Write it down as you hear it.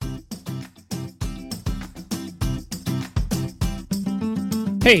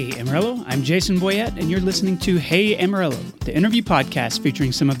Hey Amarillo, I'm Jason Boyette, and you're listening to Hey Amarillo, the interview podcast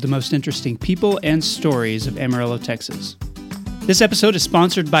featuring some of the most interesting people and stories of Amarillo, Texas. This episode is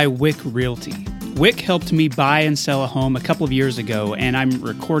sponsored by Wick Realty. Wick helped me buy and sell a home a couple of years ago, and I'm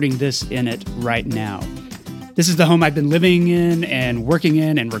recording this in it right now. This is the home I've been living in and working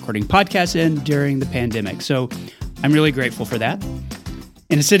in and recording podcasts in during the pandemic, so I'm really grateful for that.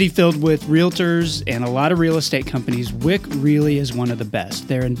 In a city filled with realtors and a lot of real estate companies, Wick really is one of the best.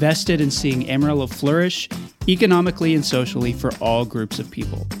 They're invested in seeing Amarillo flourish economically and socially for all groups of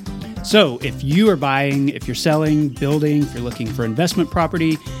people. So if you are buying, if you're selling, building, if you're looking for investment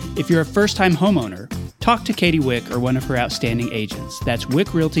property, if you're a first-time homeowner, talk to Katie Wick or one of her outstanding agents. That's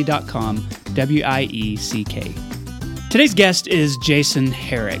wickrealty.com, W-I-E-C-K. Today's guest is Jason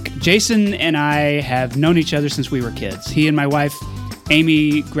Herrick. Jason and I have known each other since we were kids. He and my wife,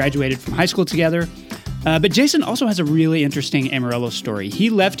 Amy, graduated from high school together. But Jason also has a really interesting Amarillo story. He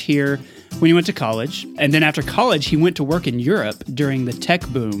left here when he went to college, and then after college, he went to work in Europe during the tech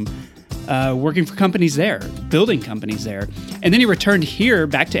boom, working for companies there, building companies there. And then he returned here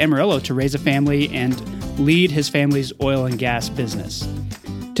back to Amarillo to raise a family and lead his family's oil and gas business.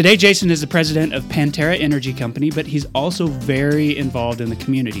 Today, Jason is the president of Pantera Energy Company, but he's also very involved in the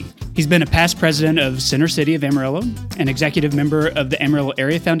community. He's been a past president of Center City of Amarillo, an executive member of the Amarillo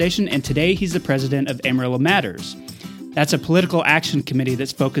Area Foundation, and today he's the president of Amarillo Matters. That's a political action committee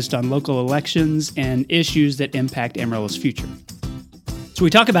that's focused on local elections and issues that impact Amarillo's future. So we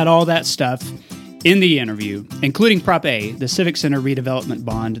talk about all that stuff in the interview, including Prop A, the Civic Center redevelopment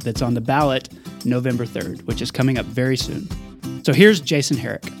bond that's on the ballot November 3rd, which is coming up very soon. So here's Jason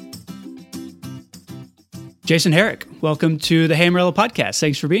Herrick. Jason Herrick, welcome to the Hey Amarillo podcast.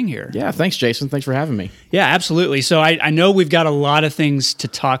 Thanks for being here. Yeah, thanks, Jason. Thanks for having me. Yeah, absolutely. So I know we've got a lot of things to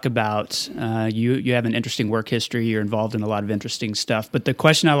talk about. You have an interesting work history. You're involved in a lot of interesting stuff. But the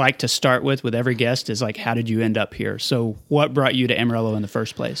question I like to start with every guest is like, how did you end up here? So what brought you to Amarillo in the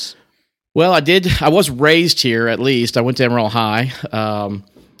first place? Well, I was raised here, at least. I went to Amarillo High.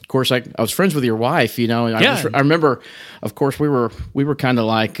 Of course, I was friends with your wife, and I remember, of course, we were kind of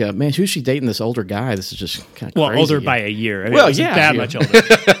like, man, who's she dating? This older guy? This is just kind of crazy. Older by a year. I mean, that much older.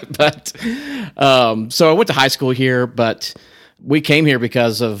 But so I went to high school here, but we came here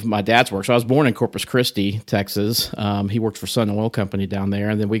because of my dad's work. So I was born in Corpus Christi, Texas. He worked for Sun Oil Company down there,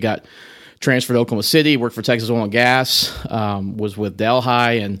 and then we got transferred to Oklahoma City. Worked for Texas Oil and Gas. Was with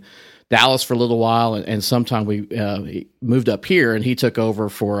Delhi and Dallas for a little while, and sometime we moved up here, and he took over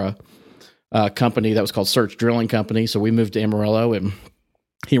for a company that was called Search Drilling Company. So we moved to Amarillo, and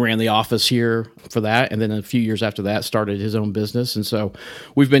he ran the office here for that. And then a few years after that, started his own business. And so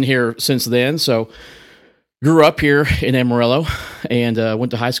we've been here since then. So grew up here in Amarillo, and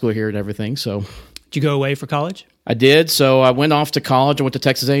went to high school here and everything. So did you go away for college? I did. So I went off to college. I went to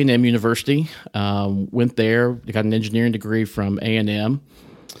Texas A&M University. Went there, got an engineering degree from A&M.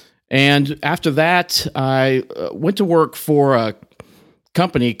 And after that, I went to work for a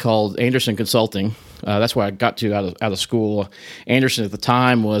company called Anderson Consulting. That's where I got to out of school. Anderson at the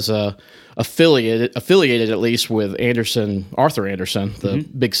time was affiliated at least with Arthur Anderson, the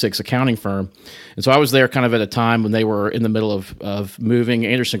Big Six accounting firm. And so I was there kind of at a time when they were in the middle of moving.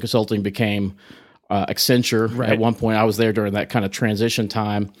 Anderson Consulting became Accenture. Right. At one point, I was there during that kind of transition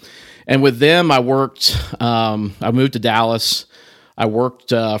time. And with them, I worked. I moved to Dallas. I worked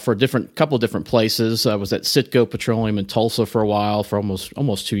for a couple of different places. I was at Citgo Petroleum in Tulsa for a while, for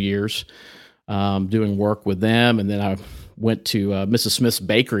almost 2 years, doing work with them. And then I went to Mrs. Smith's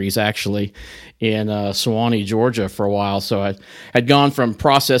Bakeries, actually, in Sewanee, Georgia, for a while. So I had gone from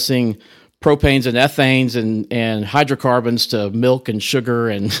processing propanes and ethanes and hydrocarbons to milk and sugar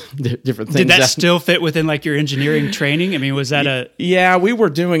and different things. Did that still fit within like your engineering training? I mean, was that Yeah, we were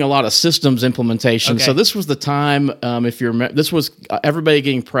doing a lot of systems implementation. Okay. So this was the time, if you remember, this was everybody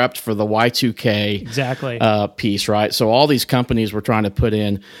getting prepped for the Y2K piece, right? So all these companies were trying to put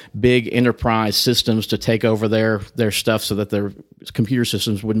in big enterprise systems to take over their stuff so that their computer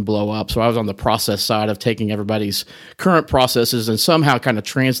systems wouldn't blow up. So I was on the process side of taking everybody's current processes and somehow kind of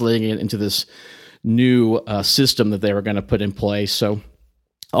translating it into this new system that they were going to put in place. So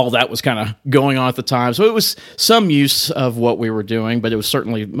all that was kind of going on at the time. So it was some use of what we were doing, but it was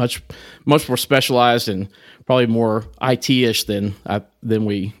certainly much more specialized and probably more IT-ish than I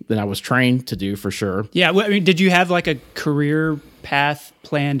was trained to do, for sure. Yeah, well, I mean, did you have like a career path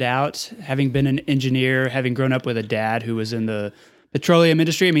planned out, having been an engineer, having grown up with a dad who was in the petroleum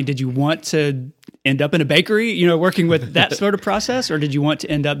industry? I mean, did you want to end up in a bakery, working with that sort of process, or did you want to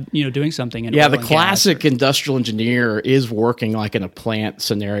end up, doing something in the classic industrial engineer is working like in a plant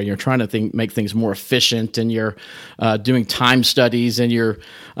scenario. You're trying to make things more efficient, and you're doing time studies, and you're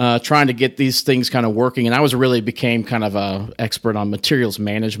trying to get these things kind of working. And I became kind of a expert on materials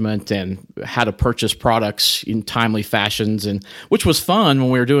management and how to purchase products in timely fashions, and which was fun when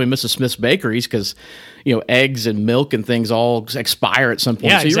we were doing Mrs. Smith's bakeries, because eggs and milk and things all expire at some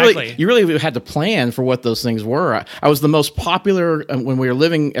point. Yeah, so exactly. You really had to plan for what those things were. I was the most popular when we were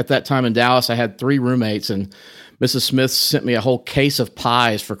living at that time in Dallas. I had 3 roommates, and Mrs. Smith sent me a whole case of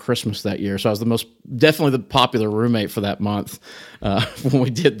pies for Christmas that year. So I was definitely the popular roommate for that month when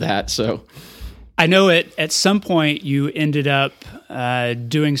we did that. So I know at some point you ended up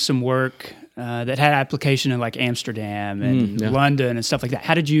doing some work that had application in like Amsterdam and London and stuff like that.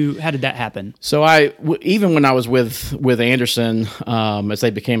 How did that happen? So even when I was with Anderson, as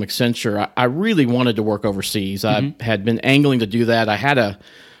they became Accenture, I really wanted to work overseas. I had been angling to do that. I had a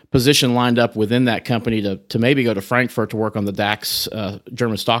position lined up within that company to maybe go to Frankfurt to work on the DAX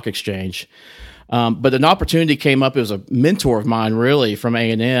German Stock Exchange. But an opportunity came up. It was a mentor of mine, really, from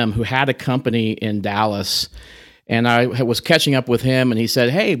A&M, who had a company in Dallas. And I was catching up with him, and he said,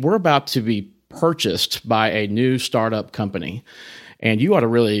 "Hey, we're about to be purchased by a new startup company, and you ought to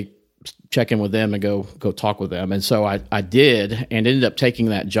really check in with them and go talk with them." And so I did, and ended up taking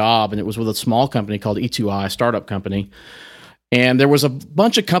that job, and it was with a small company called E2I, a startup company. And there was a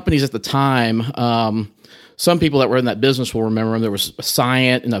bunch of companies at the time. Some people that were in that business will remember them. There was a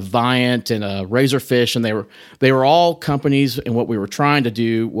Scient and a Viant and a Razorfish, and they were all companies. And what we were trying to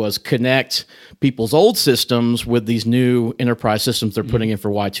do was connect people's old systems with these new enterprise systems they're putting in for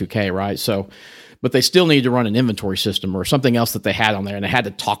Y2K, right? So, but they still needed to run an inventory system or something else that they had on there, and they had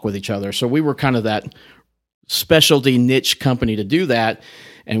to talk with each other. So we were kind of that specialty niche company to do that.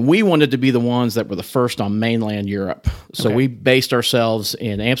 And we wanted to be the ones that were the first on mainland Europe. So we based ourselves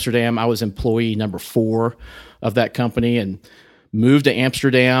in Amsterdam. I was employee number 4 of that company, and moved to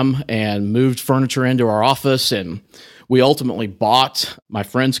Amsterdam and moved furniture into our office. And we ultimately bought my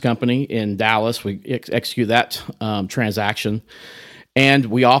friend's company in Dallas. We executed that transaction. And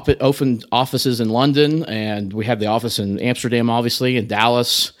we opened offices in London, and we had the office in Amsterdam, obviously, in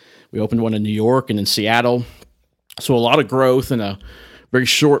Dallas. We opened one in New York and in Seattle. So a lot of growth in a very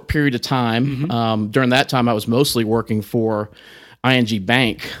short period of time. During that time, I was mostly working for ING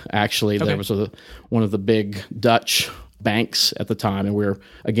Bank, actually. Okay. There was one of the big Dutch banks at the time, and we were,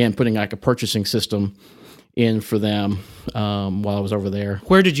 again, putting like a purchasing system in for them while I was over there.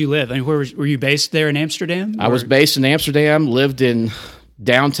 Where did you live? I mean, were you based there in Amsterdam? I was based in Amsterdam, lived in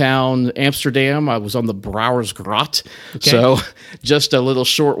downtown Amsterdam. I was on the Brouwersgracht, so just a little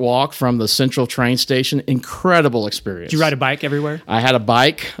short walk from the central train station. Incredible experience. Did you ride a bike everywhere? I had a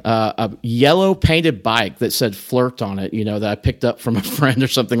bike, a yellow painted bike that said "Flirt" on it, that I picked up from a friend or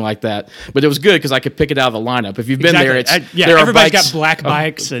something like that. But it was good because I could pick it out of the lineup. If you've been there, there everybody's got black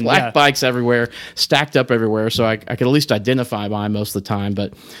bikes and black bikes everywhere, stacked up everywhere. So I could at least identify mine most of the time.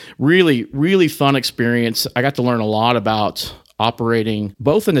 But really, really fun experience. I got to learn a lot about operating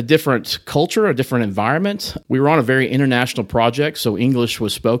both in a different culture, a different environment. We were on a very international project, so English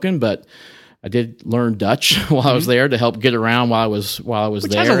was spoken, but I did learn Dutch while I was there to help get around while I was there.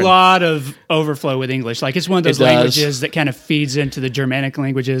 Which has a lot of overflow with English. Like, it's one of those languages that kind of feeds into the Germanic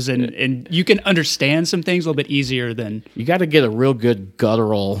languages, and you can understand some things a little bit easier than... You got to get a real good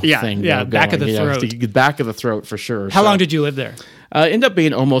guttural thing. Yeah, back of the throat. Back of the throat, for sure. How long did you live there? Ended up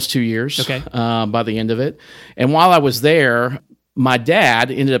being almost 2 years by the end of it. And while I was there, my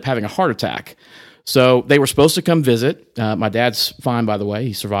dad ended up having a heart attack. So they were supposed to come visit. My dad's fine, by the way.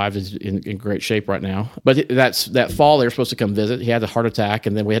 He survived, is in great shape right now. But that fall, they were supposed to come visit. He had a heart attack,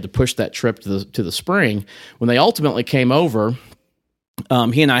 and then we had to push that trip to the spring. When they ultimately came over,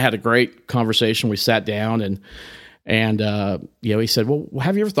 he and I had a great conversation. We sat down, and he said, "Well,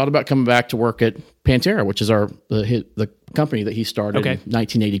 have you ever thought about coming back to work at Pantera, which is the company that he started in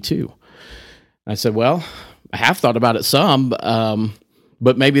 1982?" I said, "Well, I have thought about it some,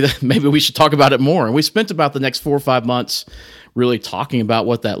 but maybe we should talk about it more." And we spent about the next 4 or 5 months really talking about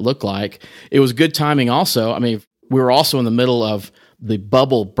what that looked like. It was good timing also. I mean, we were also in the middle of the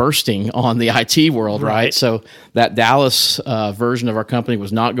bubble bursting on the IT world, right? So that Dallas version of our company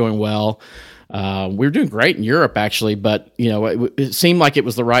was not going well. We were doing great in Europe, actually, but it seemed like it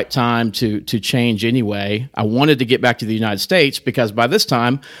was the right time to change anyway. I wanted to get back to the United States because by this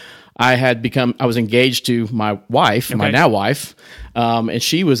time, I was engaged to my wife, my now wife, and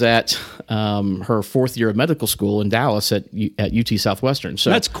she was at her 4th year of medical school in Dallas at UT Southwestern. So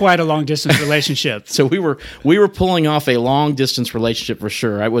that's quite a long distance relationship. So we were pulling off a long distance relationship for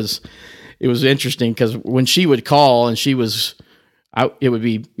sure. it was interesting because when she would call and it would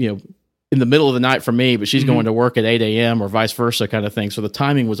be, in the middle of the night for me, but she's going to work at 8 a.m. or vice versa kind of thing. So the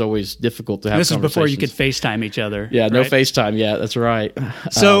timing was always difficult to have. This is before you could FaceTime each other. Yeah, right? No FaceTime yet. That's right.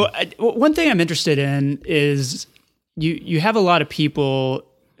 So one thing I'm interested in is you have a lot of people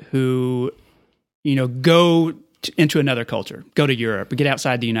who, go into another culture, go to Europe, get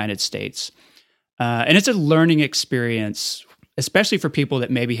outside the United States. And it's a learning experience, especially for people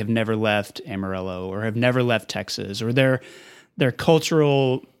that maybe have never left Amarillo or have never left Texas, or their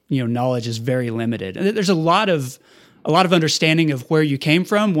cultural knowledge is very limited. And there's a lot of understanding of where you came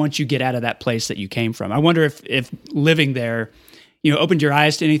from once you get out of that place that you came from. I wonder if living there, opened your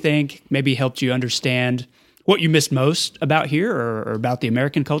eyes to anything, maybe helped you understand what you missed most about here or about the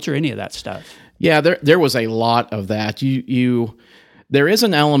American culture, any of that stuff. Yeah, there was a lot of that. There is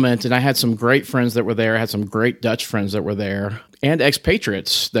an element, and I had some great friends that were there. I had some great Dutch friends that were there, and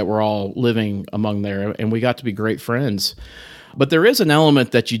expatriates that were all living among there, and we got to be great friends. But there is an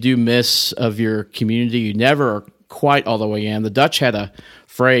element that you do miss of your community. You never are quite all the way in. The Dutch had a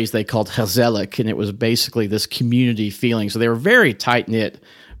phrase they called gezellig, and it was basically this community feeling. So they were very tight-knit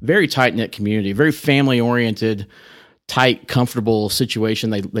community, very family-oriented, tight, comfortable situation.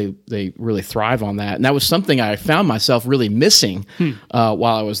 They really thrive on that. And that was something I found myself really missing while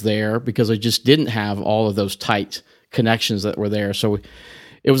I was there, because I just didn't have all of those tight connections that were there. So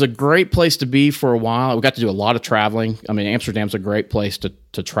it was a great place to be for a while. We got to do a lot of traveling. I mean, Amsterdam's a great place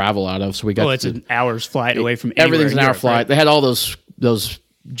to travel out of. So we got it's an hour's flight away from everything's anywhere an hour flight. Right? They had all those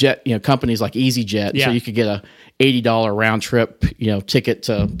jet companies like EasyJet, so you could get a $80 round trip ticket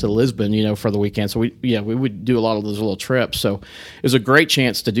to Lisbon for the weekend. So we would do a lot of those little trips. So it was a great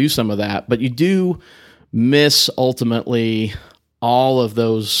chance to do some of that. But you do miss ultimately all of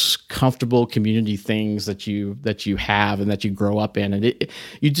those comfortable community things that you have and that you grow up in, and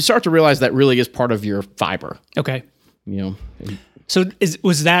you start to realize that really is part of your fiber. Okay. So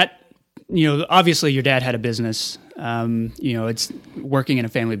was that, obviously your dad had a business. It's working in a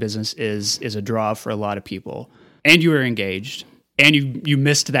family business is a draw for a lot of people, and you were engaged, and you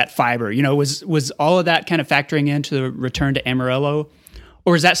missed that fiber. Was all of that kind of factoring into the return to Amarillo?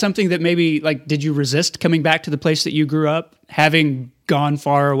 Or is that something that maybe, did you resist coming back to the place that you grew up, having gone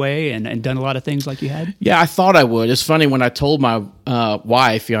far away and done a lot of things like you had? Yeah, I thought I would. It's funny, when I told my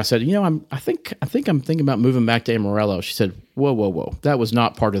wife, I said, I think I'm thinking about moving back to Amarillo. She said, whoa, that was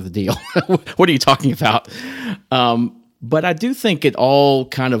not part of the deal. What are you talking about? But I do think it all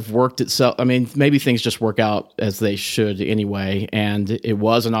kind of worked itself. I mean, maybe things just work out as they should anyway. And it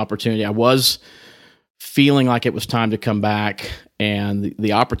was an opportunity. I was feeling like it was time to come back, and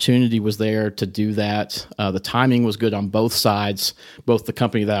the opportunity was there to do that. The timing was good on both sides, both the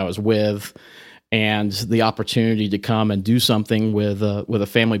company that I was with and the opportunity to come and do something with a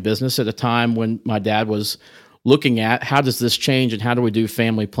family business at a time when my dad was looking at how does this change and how do we do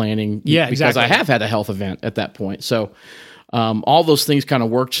family planning? Yeah, because exactly. I have had a health event at that point. So all those things kind of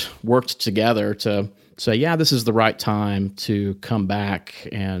worked together to say, yeah, this is the right time to come back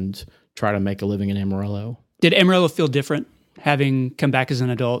and try to make a living in Amarillo. Did Amarillo feel different having come back as an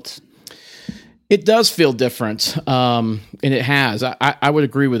adult? It does feel different, and it has. I would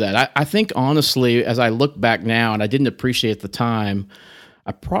agree with that. I think, honestly, as I look back now, and I didn't appreciate the time,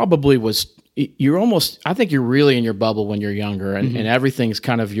 I probably was – I think you're really in your bubble when you're younger, and everything's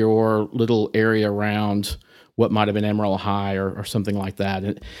kind of your little area around what might have been Amarillo High or something like that.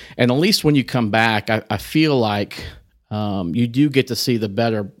 And at least when you come back, I feel like you do get to see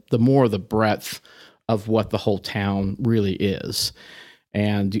the more the breadth of what the whole town really is.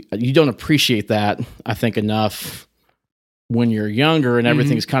 And you don't appreciate that, I think, enough when you're younger and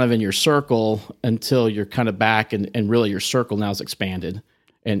everything's kind of in your circle until you're kind of back and really your circle now is expanded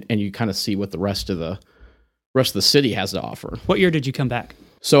and you kind of see what the rest of the city has to offer. What year did you come back?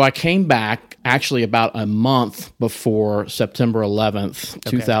 So I came back actually about a month before September 11th,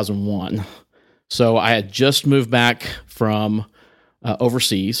 2001. So I had just moved back from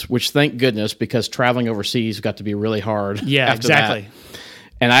overseas, which thank goodness, because traveling overseas got to be really hard. Yeah, after exactly. That.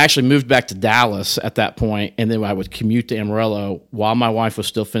 And I actually moved back to Dallas at that point, and then I would commute to Amarillo while my wife was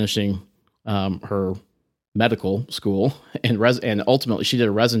still finishing her medical school, and ultimately she did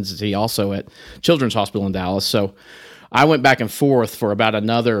a residency also at Children's Hospital in Dallas. So I went back and forth for about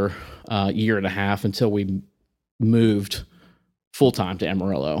another year and a half until we moved full-time to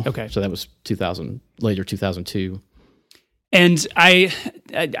Amarillo. Okay. So that was 2002. And I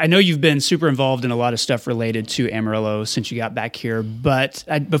know you've been super involved in a lot of stuff related to Amarillo since you got back here. But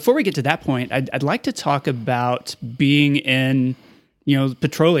before we get to that point, I'd like to talk about being in, the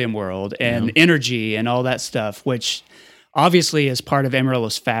petroleum world and energy and all that stuff, which obviously is part of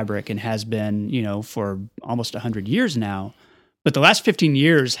Amarillo's fabric and has been, for almost 100 years now. But the last 15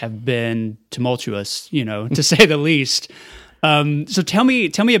 years have been tumultuous, to say the least. So tell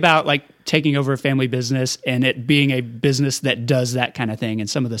me about like taking over a family business and it being a business that does that kind of thing and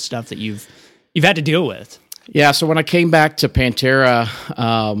some of the stuff that you've had to deal with. Yeah. So when I came back to Pantera,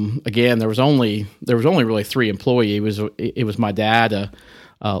 again, there was only really 3 employees. It was my dad,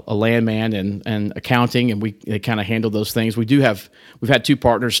 a landman and accounting, and they kind of handled those things. We've had 2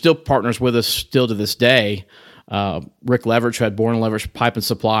 partners, still partners with us still to this day. Rick Leverage had Bourne & Leverage Pipe and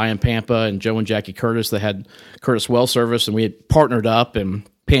Supply in Pampa, and Joe and Jackie Curtis that had Curtis Well Service, and we had partnered up, and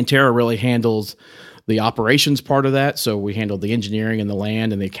Pantera really handled the operations part of that. So we handled the engineering and the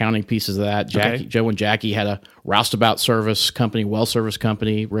land and the accounting pieces of that. Joe and Jackie had a roustabout service company, well service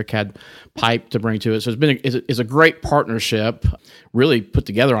company. Rick had pipe to bring to it. So it's a great partnership, really put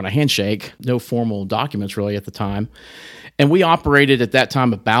together on a handshake, no formal documents really at the time. And we operated at that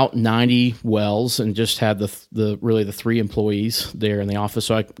time about 90 wells and just had the 3 employees there in the office.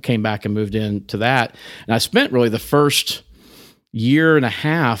 So I came back and moved into that. And I spent really the first year and a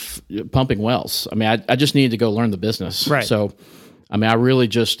half pumping wells. I mean, I just needed to go learn the business. Right. So, I mean, I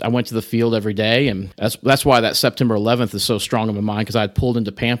went to the field every day, and that's why that September 11th is so strong in my mind, because I had pulled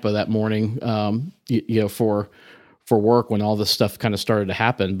into Pampa that morning, for work when all this stuff kind of started to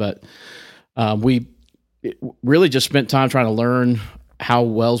happen. But we really just spent time trying to learn how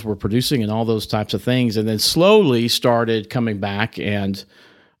wells were producing and all those types of things, and then slowly started coming back and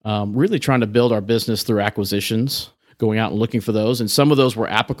really trying to build our business through acquisitions, going out and looking for those. And some of those were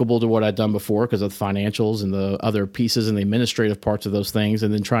applicable to what I'd done before because of the financials and the other pieces and the administrative parts of those things,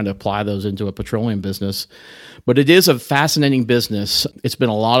 and then trying to apply those into a petroleum business. But it is a fascinating business. It's been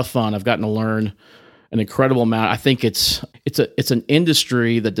a lot of fun. I've gotten to learn an incredible amount. I think it's an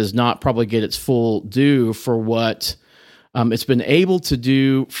industry that does not probably get its full due for what it's been able to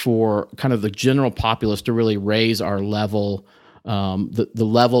do for kind of the general populace to really raise our level, the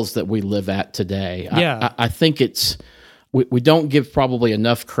levels that we live at today. Yeah. I think we don't give probably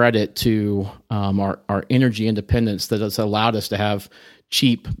enough credit to our energy independence that has allowed us to have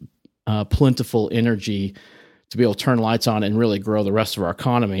cheap, plentiful energy to be able to turn lights on and really grow the rest of our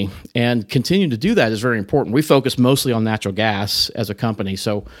economy. And continue to do that is very important. We focus mostly on natural gas as a company,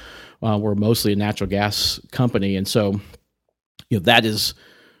 so we're mostly a natural gas company. And so that is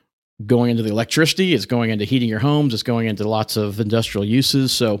going into the electricity, it's going into heating your homes, it's going into lots of industrial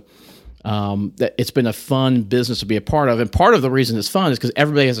uses. So it's been a fun business to be a part of. And part of the reason it's fun is because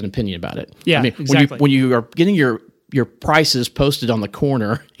everybody has an opinion about it. Yeah, I mean, exactly. When you are getting your prices posted on the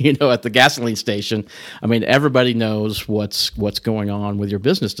corner, at the gasoline station, I mean, everybody knows what's going on with your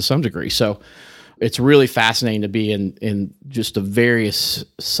business to some degree. So it's really fascinating to be in just the various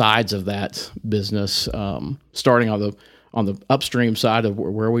sides of that business, starting on the upstream side of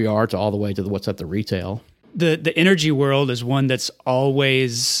where we are to all the way to what's at the retail. The energy world is one that's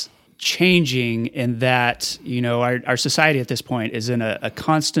always changing in that, our society at this point is in a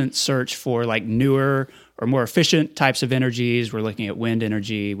constant search for like newer or more efficient types of energies. We're looking at wind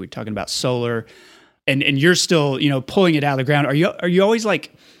energy. We're talking about solar, and you're still, pulling it out of the ground. Are you always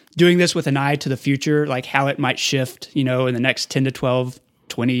like doing this with an eye to the future, like how it might shift, in the next 10 to 12,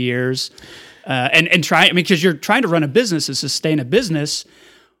 20 years? And try, because you're trying to run a business and sustain a business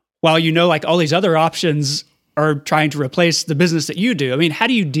while like all these other options are trying to replace the business that you do. I mean, how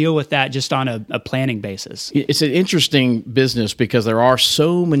do you deal with that just on a planning basis? It's an interesting business because there are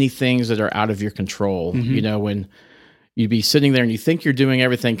so many things that are out of your control. Mm-hmm. When you'd be sitting there and you think you're doing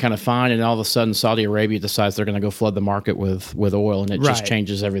everything kind of fine, and all of a sudden Saudi Arabia decides they're going to go flood the market with oil, and it just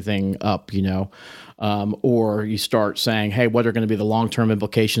changes everything up, or you start saying, hey, what are going to be the long-term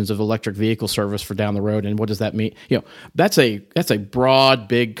implications of electric vehicle service for down the road, and what does that mean? That's a broad,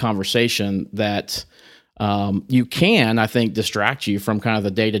 big conversation that you can, I think, distract you from kind of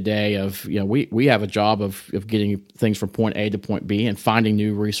the day-to-day of, we have a job of getting things from point A to point B and finding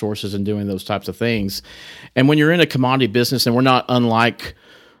new resources and doing those types of things. And when you're in a commodity business, and we're not unlike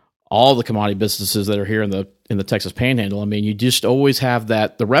all the commodity businesses that are here in the Texas Panhandle, I mean, you just always have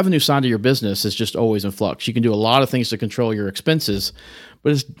that. The revenue side of your business is just always in flux. You can do a lot of things to control your expenses,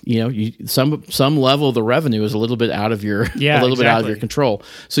 but it's some level of the revenue is a little bit out of your bit out of your control.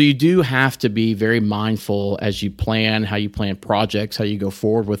 So you do have to be very mindful as you plan, how you plan projects, how you go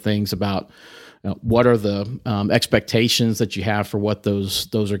forward with things about what are the expectations that you have for what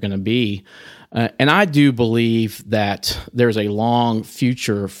those are going to be. And I do believe that there's a long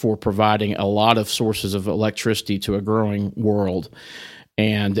future for providing a lot of sources of electricity to a growing world.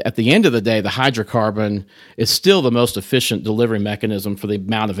 And at the end of the day, the hydrocarbon is still the most efficient delivery mechanism for the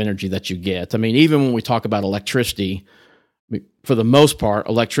amount of energy that you get. I mean, even when we talk about electricity, for the most part,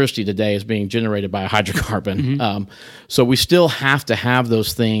 electricity today is being generated by a hydrocarbon. So we still have to have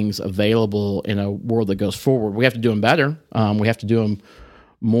those things available in a world that goes forward. We have to do them better. We have to do them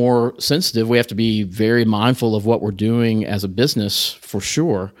more sensitive. We have to be very mindful of what we're doing as a business for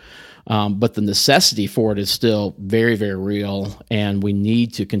sure. But the necessity for it is still very, very real, and we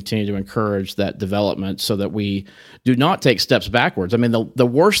need to continue to encourage that development so that we do not take steps backwards. I mean, the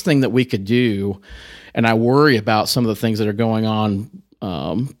worst thing that we could do, and I worry about some of the things that are going on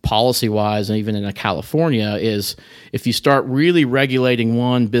policy-wise and even in California, is if you start really regulating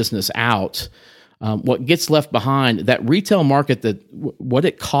one business out, what gets left behind, that retail market, that what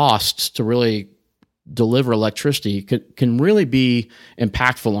it costs to really deliver electricity can really be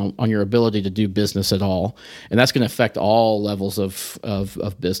impactful on your ability to do business at all. And that's going to affect all levels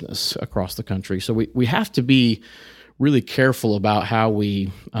of business across the country. So we have to be really careful about how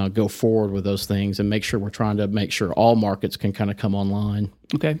we go forward with those things and make sure we're trying to make sure all markets can kind of come online.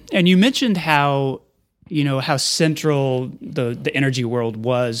 Okay. And you mentioned how central the energy world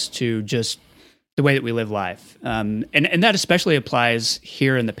was to just the way that we live life. And that especially applies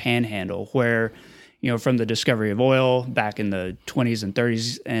here in the Panhandle, where from the discovery of oil back in the 20s and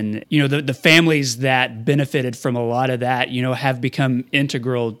 30s. And, the families that benefited from a lot of that, have become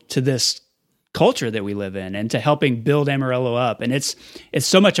integral to this culture that we live in and to helping build Amarillo up. And it's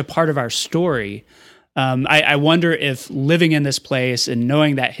so much a part of our story. I wonder if living in this place and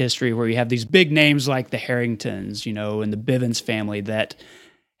knowing that history where you have these big names like the Harringtons, and the Bivens family that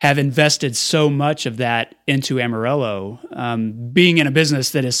have invested so much of that into Amarillo, being in a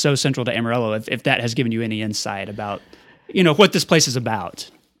business that is so central to Amarillo, if that has given you any insight about, what this place is about.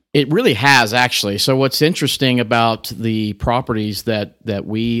 It really has, actually. So what's interesting about the properties that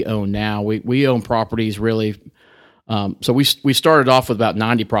we own now, we own properties really, so we started off with about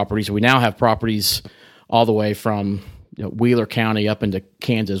 90 properties. We now have properties all the way from Wheeler County up into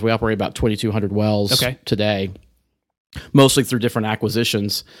Kansas. We operate about 2,200 wells today, mostly through different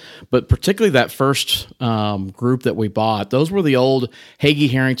acquisitions, but particularly that first group that we bought, those were the old Hagee,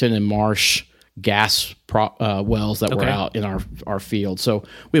 Harrington, and Marsh gas wells that were out in our field. So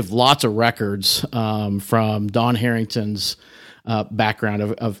we have lots of records from Don Harrington's background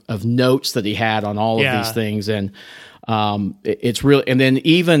of notes that he had on all of these things, and it's really. And then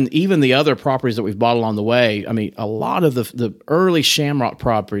even the other properties that we've bought along the way. I mean, a lot of the early Shamrock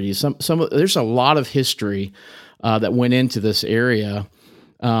properties. There's a lot of history that went into this area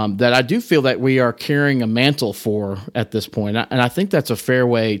that I do feel that we are carrying a mantle for at this point. And I think that's a fair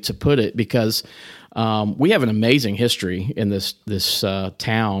way to put it, because we have an amazing history in this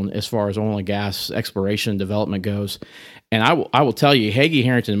town as far as oil and gas exploration and development goes. And I will tell you, Hagee,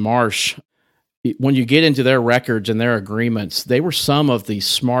 Harrington, and Marsh, when you get into their records and their agreements, they were some of the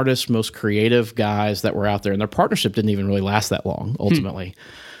smartest, most creative guys that were out there. And their partnership didn't even really last that long, ultimately.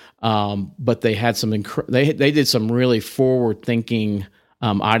 But they had they did some really forward-thinking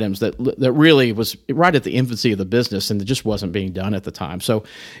items that really was right at the infancy of the business, and it just wasn't being done at the time. So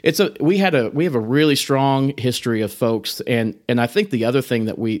we have a really strong history of folks, and I think the other thing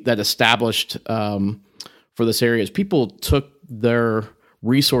that established for this area is people took their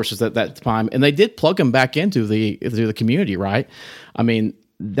resources at that time and they did plug them back into the community, right? I mean,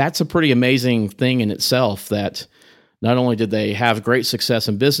 that's a pretty amazing thing in itself, that not only did they have great success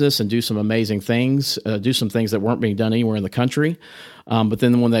in business and do some amazing things, do some things that weren't being done anywhere in the country, but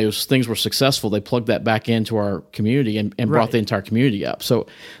then when those things were successful, they plugged that back into our community and brought the entire community up. So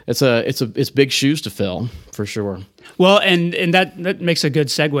it's big shoes to fill, for sure. Well, and that makes a good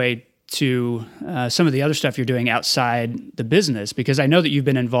segue to some of the other stuff you're doing outside the business, because I know that you've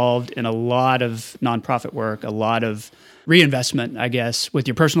been involved in a lot of nonprofit work, a lot of reinvestment, I guess, with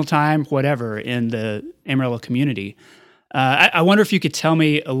your personal time, whatever, in the Amarillo community. I wonder if you could tell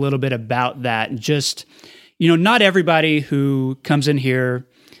me a little bit about that. Just, not everybody who comes in here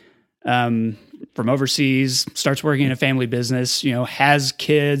from overseas, starts working in a family business, has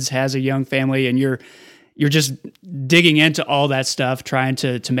kids, has a young family, and you're just digging into all that stuff, trying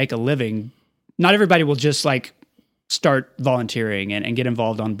to make a living. Not everybody will just start volunteering and get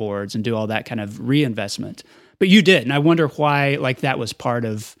involved on boards and do all that kind of reinvestment. But you did, and I wonder why that was part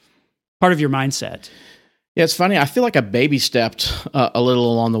of your mindset. Yeah, it's funny. I feel like I baby stepped a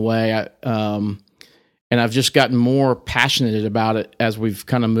little along the way, and I've just gotten more passionate about it as we've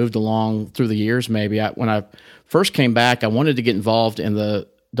kind of moved along through the years. Maybe when I first came back, I wanted to get involved in the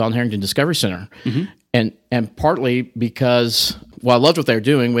Don Harrington Discovery Center, and partly because I loved what they were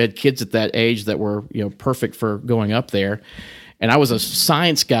doing. We had kids at that age that were perfect for going up there. And I was a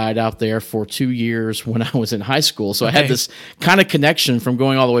science guide out there for 2 years when I was in high school. So I had this kind of connection from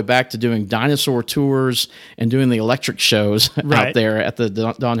going all the way back to doing dinosaur tours and doing the electric shows out there at the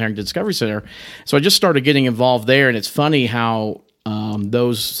Don Harrington Discovery Center. So I just started getting involved there. And it's funny how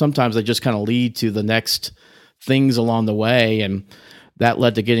those sometimes they just kind of lead to the next things along the way. And that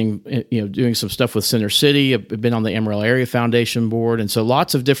led to getting, doing some stuff with Center City. I've been on the Amarillo Area Foundation board. And so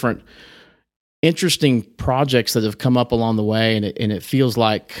lots of different interesting projects that have come up along the way, and it feels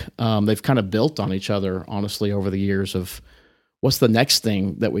like they've kind of built on each other, honestly, over the years of what's the next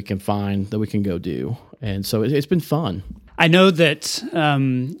thing that we can find that we can go do. And so it's been fun. I know that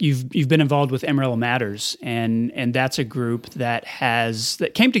you've been involved with Amarillo Matters, and that's a group that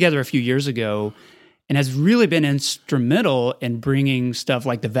came together a few years ago and has really been instrumental in bringing stuff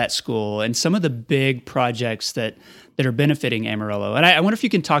like the vet school and some of the big projects that are benefiting Amarillo. And I wonder if you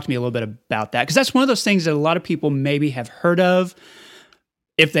can talk to me a little bit about that, because that's one of those things that a lot of people maybe have heard of.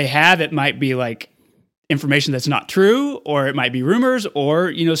 If they have, it might be like information that's not true, or it might be rumors,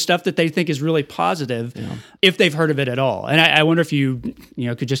 or stuff that they think is really positive, if they've heard of it at all. And I wonder if you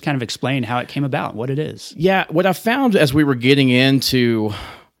could just kind of explain how it came about, what it is. Yeah, what I found as we were getting into,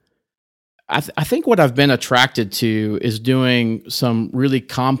 I think what I've been attracted to is doing some really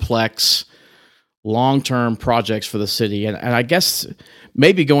complex long-term projects for the city. And I guess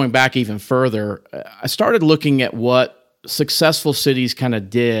maybe going back even further, I started looking at what successful cities kind of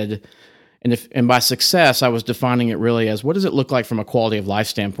did. And by success, I was defining it really as, what does it look like from a quality of life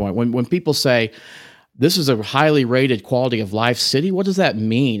standpoint? When people say, this is a highly rated quality of life city, what does that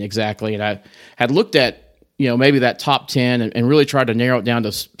mean exactly? And I had looked at, maybe that top 10 and really tried to narrow it down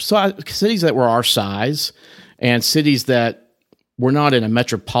to cities that were our size and cities that we're not in a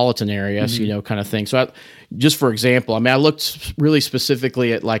metropolitan area, kind of thing. So just for example, I looked really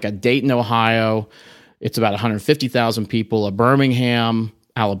specifically at like a Dayton, Ohio. It's about 150,000 people. A Birmingham,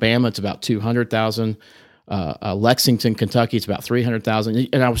 Alabama, it's about 200,000. Lexington, Kentucky, it's about 300,000.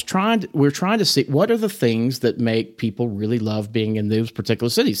 And we're trying to see what are the things that make people really love being in those particular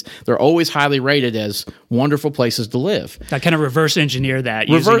cities. They're always highly rated as wonderful places to live. I kind of reverse engineer that.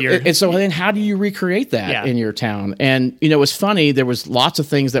 And so then how do you recreate that in your town? And, it's funny, there was lots of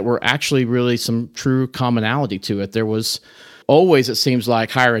things that were actually really some true commonality to it. There was always, it seems like,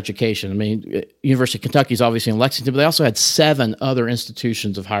 higher education. University of Kentucky is obviously in Lexington, but they also had 7 other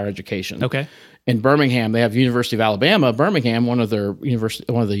institutions of higher education. Okay. In Birmingham, they have University of Alabama. Birmingham, one of the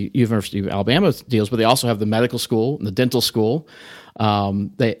University of Alabama deals, but they also have the medical school and the dental school.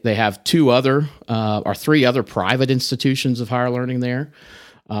 They have 3 other private institutions of higher learning there.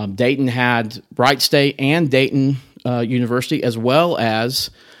 Dayton had Wright State and Dayton University, as well as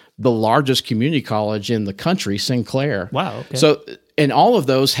the largest community college in the country, Sinclair. Wow. Okay. So, and all of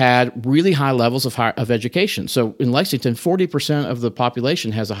those had really high levels of education. So in Lexington, 40% of the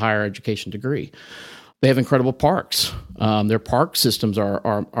population has a higher education degree. They have incredible parks. Their park systems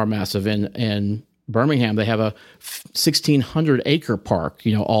are massive. In Birmingham, they have a 1,600-acre park,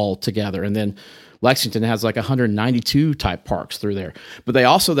 all together. And then Lexington has like 192 type parks through there. But they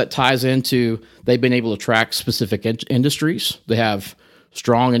also, that ties into, they've been able to track specific industries. They have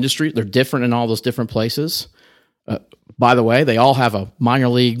strong industry. They're different in all those different places. By the way, they all have a minor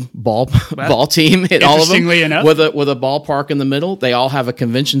league ball team at all of them, enough. with a ballpark in the middle. They all have a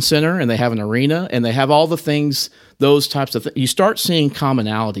convention center, and they have an arena, and they have all the things, those types of things. You start seeing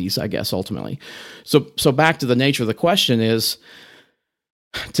commonalities, I guess, ultimately. So back to the nature of the question is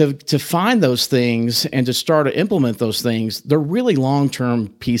to find those things and to start to implement those things. They're really long-term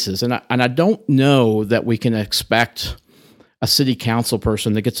pieces, and I don't know that we can expect a city council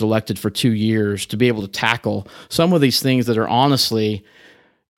person that gets elected for 2 years to be able to tackle some of these things that are honestly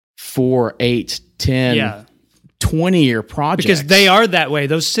 4, 8, 10, 20-year projects. Because they are that way,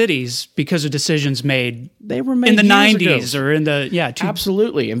 those cities, because of decisions made. They were made in the years 90s ago. Or in the,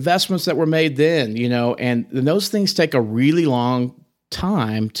 Absolutely. Investments that were made then, and those things take a really long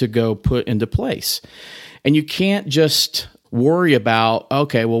time to go put into place. And you can't just worry about,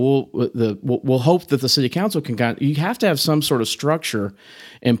 okay, well, we'll hope that the city council can you have to have some sort of structure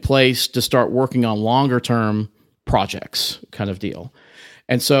in place to start working on longer term projects kind of deal.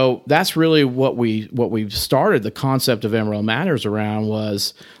 And so that's really what we've started the concept of Amarillo Matters around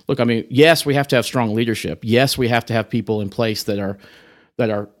was, look, yes, we have to have strong leadership. Yes, we have to have people in place that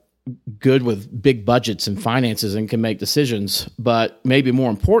are good with big budgets and finances and can make decisions. But maybe more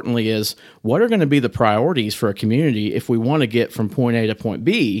importantly is, what are going to be the priorities for a community if we want to get from point A to point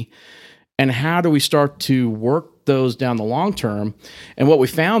B? And how do we start to work those down the long term? And what we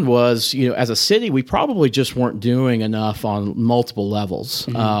found was, as a city, we probably just weren't doing enough on multiple levels.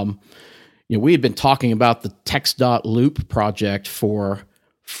 Mm-hmm. we had been talking about the TxDOT Loop project for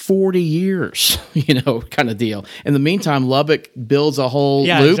 40 years, kind of deal. In the meantime, Lubbock builds a whole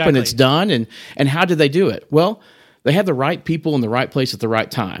loop and it's done. And how did they do it? Well, they had the right people in the right place at the right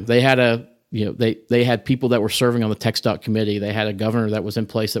time. They had they had people that were serving on the TxDOT committee. They had a governor that was in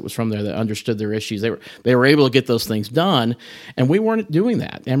place that was from there that understood their issues. They were able to get those things done, and we weren't doing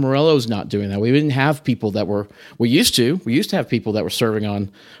that. Amarillo's not doing that. We didn't have people that were. We used to have people that were serving on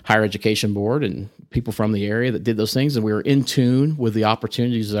higher education board and people from the area that did those things, and we were in tune with the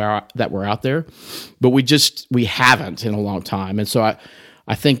opportunities that were out there. But we haven't in a long time, and so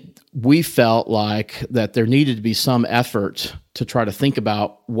I think we felt like that there needed to be some effort to try to think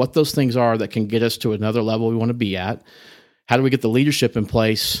about what those things are that can get us to another level we want to be at. How do we get the leadership in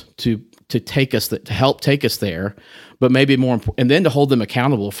place to take us to help take us there, but maybe more important, and then to hold them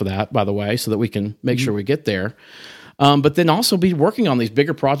accountable for that, by the way, so that we can make sure we get there. But then also be working on these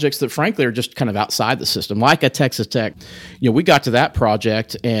bigger projects that frankly are just kind of outside the system, like at Texas Tech. We got to that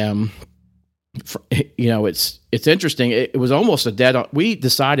project and it's interesting. It was almost a dead. We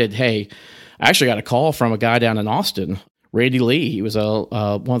decided, hey, I actually got a call from a guy down in Austin, Randy Lee. He was one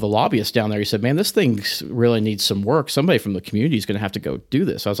of the lobbyists down there. He said, "Man, this thing really needs some work. Somebody from the community is going to have to go do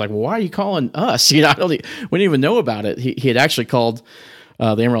this." I was like, "Well, why are you calling us?" We didn't even know about it. He had actually called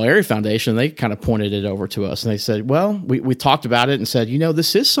the Amarillo Area Foundation. They kind of pointed it over to us, and they said, "Well, we talked about it and said,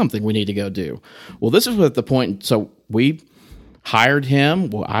 this is something we need to go do." Well, this is at the point. So we hired him.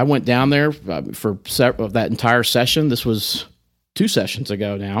 Well, I went down there for that entire session. This was 2 sessions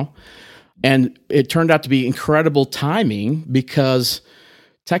ago now. And it turned out to be incredible timing because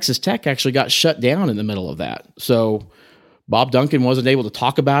Texas Tech actually got shut down in the middle of that. So Bob Duncan wasn't able to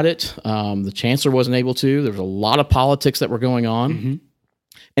talk about it. The chancellor wasn't able to. There was a lot of politics that were going on. Mm-hmm.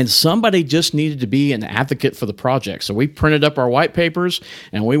 And somebody just needed to be an advocate for the project. So we printed up our white papers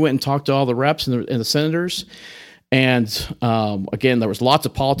and we went and talked to all the reps and the senators. And again, there was lots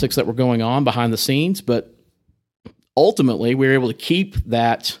of politics that were going on behind the scenes, but ultimately we were able to keep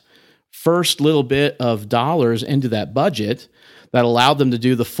that first little bit of dollars into that budget that allowed them to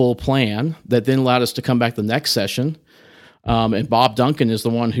do the full plan, that then allowed us to come back the next session. And Bob Duncan is the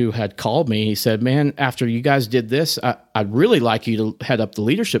one who had called me. He said, "Man, after you guys did this, I'd really like you to head up the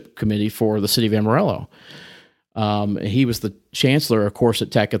leadership committee for the city of Amarillo." He was the chancellor, of course,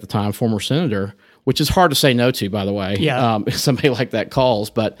 at Tech at the time, former senator, which is hard to say no to, by the way. Yeah. If somebody like that calls.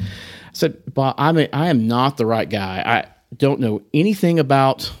 But I said, "Bob, I am not the right guy. I don't know anything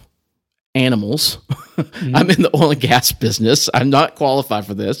about animals. Mm-hmm. I'm in the oil and gas business. I'm not qualified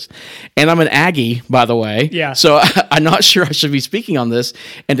for this. And I'm an Aggie, by the way. Yeah. So I'm not sure I should be speaking on this."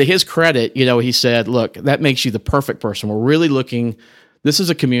 And to his credit, he said, "Look, that makes you the perfect person. We're really looking, this is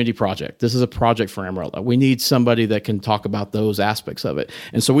a community project. This is a project for Amarillo. We need somebody that can talk about those aspects of it."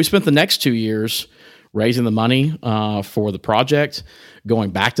 And so we spent the next 2 years raising the money for the project, going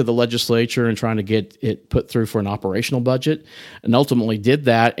back to the legislature and trying to get it put through for an operational budget, and ultimately did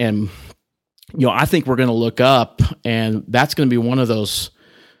that. And I think we're going to look up, and that's going to be one of those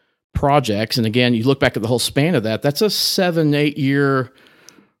projects. And again, you look back at the whole span of that, that's a 7-8 year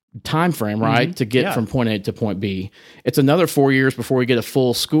time frame, right? Mm-hmm. To get from point A to point B. It's another 4 years before we get a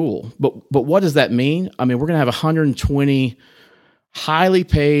full school. But what does that mean? I mean, we're going to have 120 highly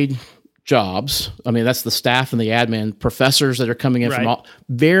paid jobs. I mean, that's the staff and the admin, professors that are coming in from all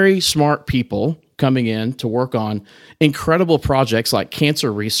very smart people coming in to work on incredible projects like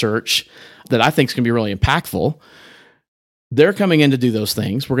cancer research that I think is going to be really impactful. They're coming in to do those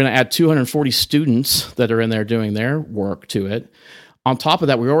things. We're going to add 240 students that are in there doing their work to it. On top of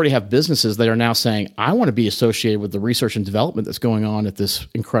that, we already have businesses that are now saying, "I want to be associated with the research and development that's going on at this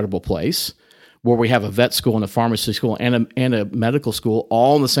incredible place," where we have a vet school and a pharmacy school and a medical school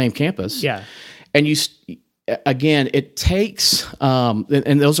all on the same campus. Yeah. And again, it takes,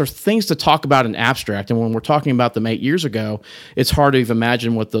 and those are things to talk about in abstract. And when we're talking about them 8 years ago, it's hard to even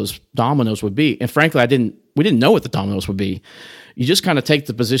imagine what those dominoes would be. And frankly, we didn't know what the dominoes would be. You just kind of take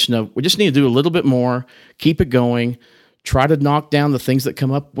the position of, we just need to do a little bit more, keep it going, try to knock down the things that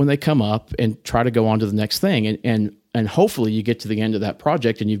come up when they come up, and try to go on to the next thing. And hopefully you get to the end of that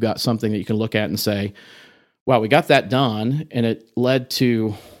project and you've got something that you can look at and say, "Wow, we got that done." And it led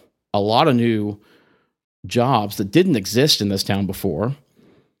to a lot of new jobs that didn't exist in this town before.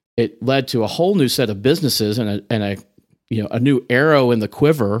 It led to a whole new set of businesses and a new arrow in the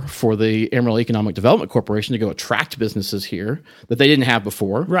quiver for the Amarillo Economic Development Corporation to go attract businesses here that they didn't have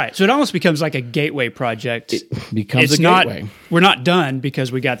before. Right. So it almost becomes like a gateway project. It becomes a gateway. We're not done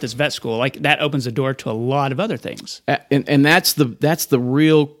because we got this vet school. Like, that opens the door to a lot of other things. And that's the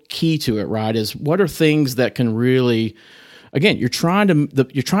real key to it, right? Is what are things that can really again, you're trying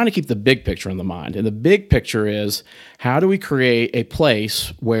to keep the big picture in the mind, and the big picture is how do we create a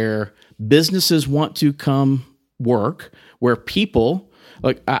place where businesses want to come work, where people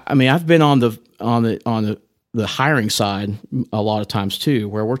I've been on the hiring side a lot of times too,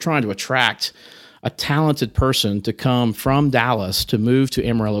 where we're trying to attract a talented person to come from Dallas to move to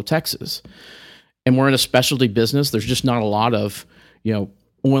Amarillo, Texas, and we're in a specialty business. There's just not a lot of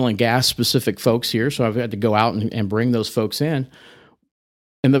oil and gas specific folks here, so I've had to go out and bring those folks in.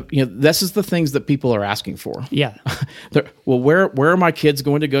 And this is the things that people are asking for. Yeah. Well, where are my kids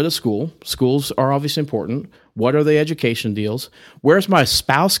going to go to school? Schools are obviously important. What are the education deals? Where's my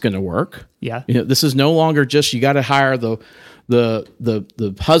spouse going to work? Yeah. This is no longer just you got to hire the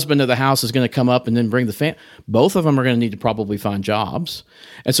husband of the house is going to come up and then bring the family. Both of them are going to need to probably find jobs.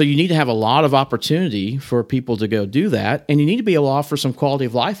 And so you need to have a lot of opportunity for people to go do that. And you need to be able to offer some quality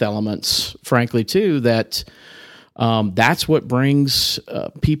of life elements, frankly, too, that's what brings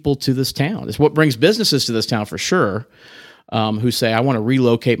people to this town. It's what brings businesses to this town for sure, who say, I want to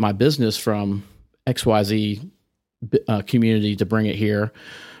relocate my business from XYZ community to bring it here.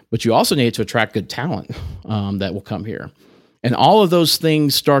 But you also need to attract good talent that will come here. And all of those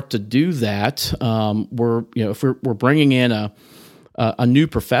things start to do that. If we're bringing in a new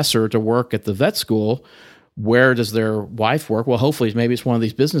professor to work at the vet school, where does their wife work? Well, hopefully, maybe it's one of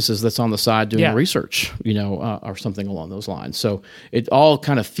these businesses that's on the side doing research, or something along those lines. So it all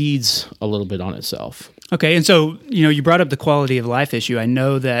kind of feeds a little bit on itself. Okay, and so you brought up the quality of life issue. I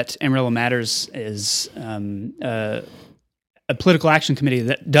know that Amarillo Matters is a political action committee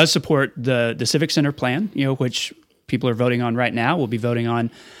that does support the Civic Center plan, which people are voting on right now. We'll be voting on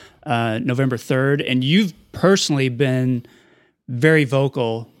November 3rd, and you've personally been very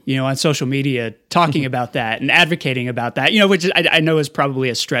vocal, on social media, talking about that and advocating about that, which I know is probably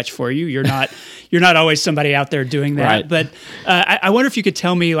a stretch for you. You're not always somebody out there doing that. Right. But I wonder if you could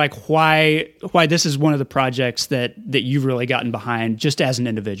tell me why this is one of the projects that you've really gotten behind just as an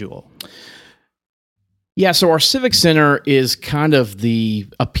individual. Yeah. So our Civic Center is kind of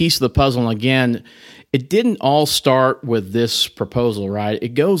a piece of the puzzle. And again, it didn't all start with this proposal, right?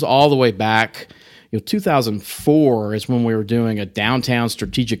 It goes all the way back. 2004 is when we were doing a downtown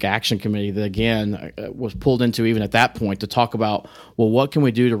strategic action committee that, again, was pulled into even at that point to talk about, well, what can we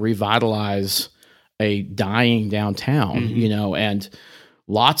do to revitalize a dying downtown, and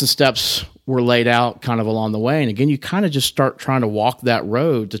lots of steps were laid out kind of along the way. And again, you kind of just start trying to walk that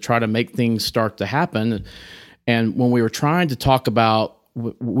road to try to make things start to happen. And when we were trying to talk about,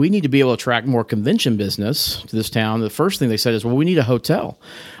 we need to be able to attract more convention business to this town, the first thing they said is, well, we need a hotel.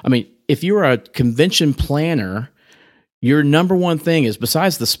 I mean, if you're a convention planner, your number one thing is,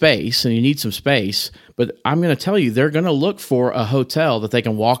 besides the space, and you need some space, but I'm going to tell you, they're going to look for a hotel that they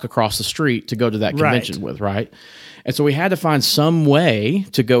can walk across the street to go to that convention with, right? And so we had to find some way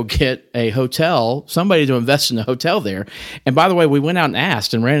to go get a hotel, somebody to invest in a hotel there. And by the way, we went out and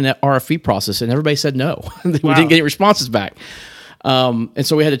asked and ran an RFP process, and everybody said no. We didn't get any responses back. And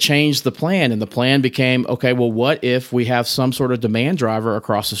so we had to change the plan, and the plan became, okay, well, what if we have some sort of demand driver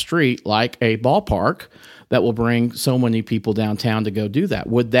across the street, like a ballpark, that will bring so many people downtown to go do that?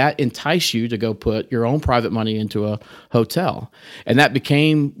 Would that entice you to go put your own private money into a hotel? And that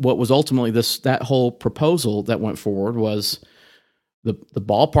became what was ultimately that whole proposal that went forward was the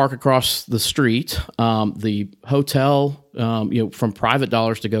ballpark across the street, the hotel, from private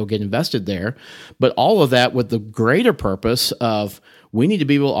dollars to go get invested there, but all of that with the greater purpose of we need to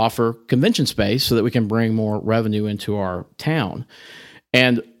be able to offer convention space so that we can bring more revenue into our town.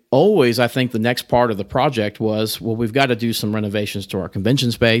 And always, I think the next part of the project was, well, we've got to do some renovations to our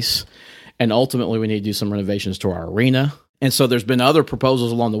convention space, and ultimately we need to do some renovations to our arena. And so there's been other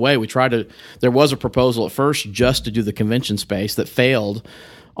proposals along the way. There was a proposal at first just to do the convention space that failed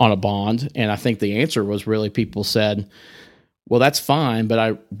on a bond. And I think the answer was really people said, well, that's fine, but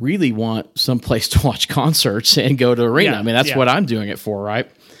I really want someplace to watch concerts and go to arena. I mean, that's what I'm doing it for, right?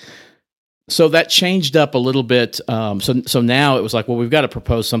 So that changed up a little bit. So now it was like, well, we've got to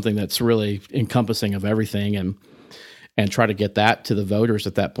propose something that's really encompassing of everything and try to get that to the voters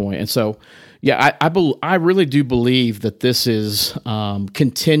at that point. And so, yeah, I really do believe that this is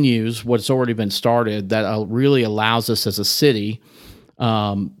continues what's already been started, that really allows us as a city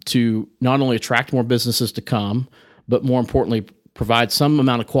to not only attract more businesses to come, but more importantly, provide some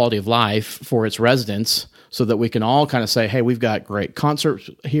amount of quality of life for its residents so that we can all kind of say, hey, we've got great concerts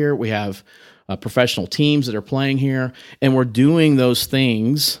here. We have professional teams that are playing here, and we're doing those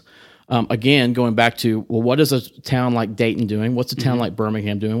things. Again, going back to, well, what is a town like Dayton doing? What's a town like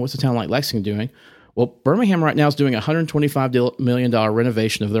Birmingham doing? What's a town like Lexington doing? Well, Birmingham right now is doing a $125 million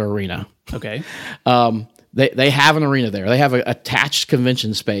renovation of their arena. Okay. They have an arena there. They have an attached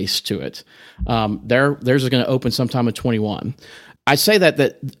convention space to it. Theirs is going to open sometime in 21. I say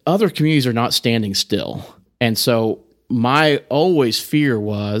that other communities are not standing still. And so my always fear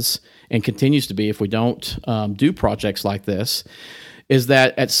was, and continues to be, if we don't do projects like this, is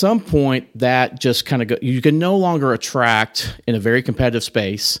that at some point that just kind of you can no longer attract in a very competitive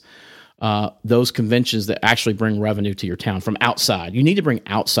space those conventions that actually bring revenue to your town from outside. You need to bring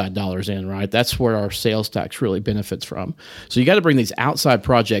outside dollars in, right? That's where our sales tax really benefits from. So you got to bring these outside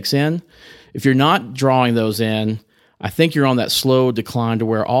projects in. If you're not drawing those in, I think you're on that slow decline to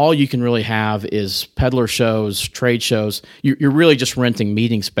where all you can really have is peddler shows, trade shows. You're really just renting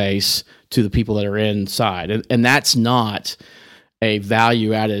meeting space to the people that are inside. And that's not a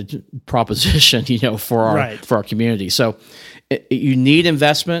value-added proposition, for our community. So you need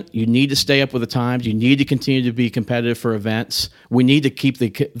investment. You need to stay up with the times. You need to continue to be competitive for events. We need to keep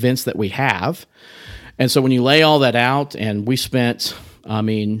the events that we have. And so when you lay all that out, and we spent,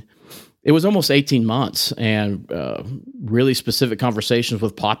 it was almost 18 months and really specific conversations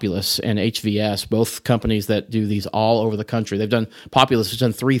with Populous and HVS, both companies that do these all over the country. Populous has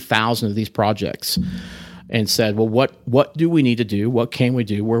done 3,000 of these projects. And said, well, what do we need to do? What can we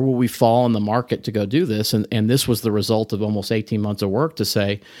do? Where will we fall in the market to go do this? And this was the result of almost 18 months of work to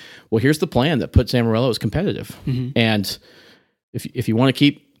say, well, here's the plan that puts Amarillo as competitive. Mm-hmm. And if you want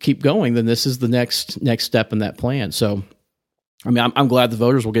to keep going, then this is the next step in that plan. So, I'm glad the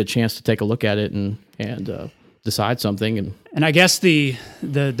voters will get a chance to take a look at it and decide something. And I guess the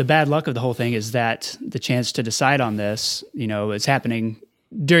bad luck of the whole thing is that the chance to decide on this, is happening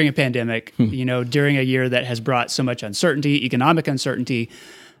during a pandemic, during a year that has brought so much uncertainty, economic uncertainty,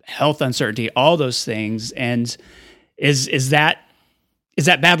 health uncertainty, all those things. And is that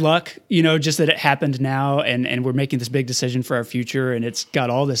bad luck, just that it happened now and we're making this big decision for our future and it's got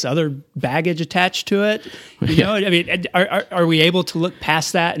all this other baggage attached to it? Are we able to look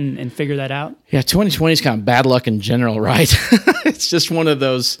past that and figure that out? Yeah, 2020 is kind of bad luck in general, right? It's just one of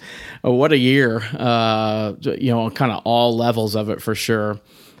those, what a year, kind of all levels of it for sure.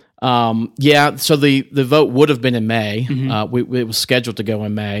 So the vote would have been in May. Mm-hmm. It was scheduled to go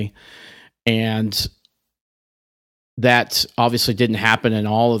in May. And that obviously didn't happen, and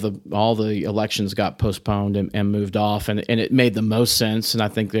all the elections got postponed and moved off, and it made the most sense. And I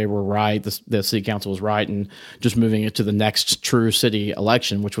think they were right. The city council was right in just moving it to the next true city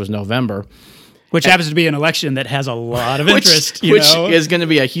election, which was November, which happens to be an election that has a lot of interest, which is going to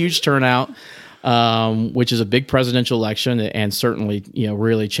be a huge turnout. Which is a big presidential election, and certainly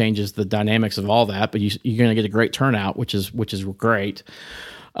really changes the dynamics of all that. But you're going to get a great turnout, which is great.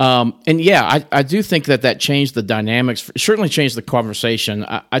 I do think that changed the dynamics, certainly changed the conversation.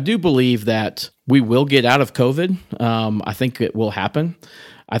 I do believe that we will get out of COVID. I think it will happen.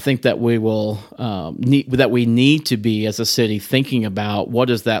 I think that we will we need to be, as a city, thinking about what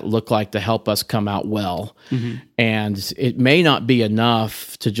does that look like to help us come out well. Mm-hmm. And it may not be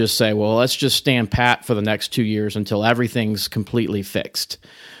enough to just say, well, let's just stand pat for the next 2 years until everything's completely fixed.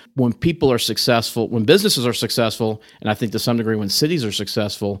 When people are successful, when businesses are successful, and I think to some degree when cities are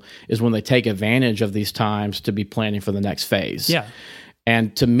successful, is when they take advantage of these times to be planning for the next phase. Yeah.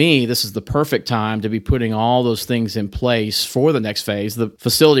 And to me, this is the perfect time to be putting all those things in place for the next phase. The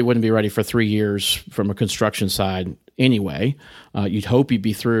facility wouldn't be ready for 3 years from a construction side anyway. You'd hope you'd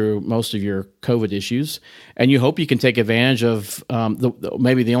be through most of your COVID issues, and you hope you can take advantage of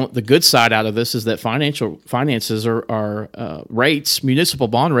the good side out of this is that finances are rates, municipal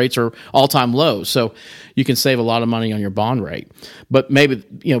bond rates are all-time low, so you can save a lot of money on your bond rate. But maybe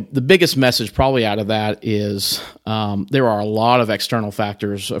the biggest message probably out of that is there are a lot of external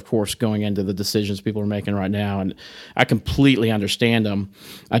factors, of course, going into the decisions people are making right now, and I completely understand them.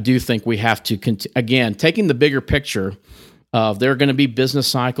 I do think we have to again taking the bigger picture. There are going to be business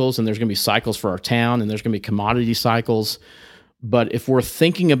cycles, and there's going to be cycles for our town, and there's going to be commodity cycles. But if we're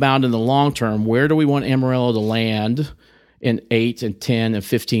thinking about in the long term, where do we want Amarillo to land in 8 and 10 and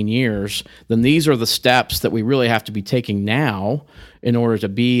 15 years, then these are the steps that we really have to be taking now in order to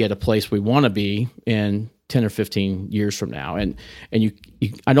be at a place we want to be in 10 or 15 years from now. And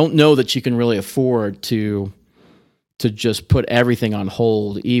I don't know that you can really afford to just put everything on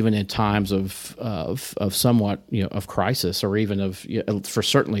hold, even in times of somewhat of crisis, or even for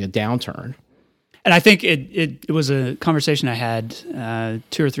certainly a downturn. And I think it was a conversation I had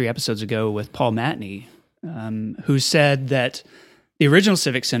 2 or 3 episodes ago with Paul Matney, who said that the original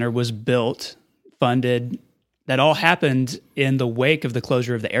Civic Center was built, funded, that all happened in the wake of the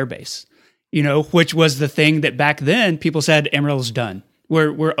closure of the airbase. Which was the thing that back then people said Amarillo's done.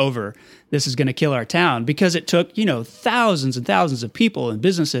 We're over. This is going to kill our town, because it took, thousands and thousands of people and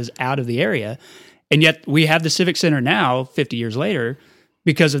businesses out of the area. And yet we have the Civic Center now, 50 years later,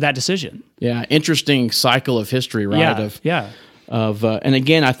 because of that decision. Yeah, interesting cycle of history, right? Yeah. And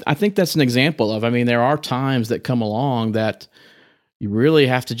again, I think that's an example of, I mean, there are times that come along that you really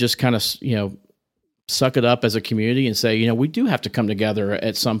have to just kind of, suck it up as a community and say, we do have to come together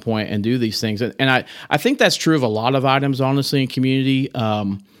at some point and do these things. And I think that's true of a lot of items, honestly, in community.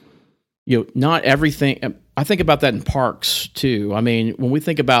 Not everything. I think about that in parks too. I mean, when we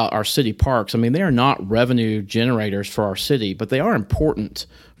think about our city parks, I mean, they are not revenue generators for our city, but they are important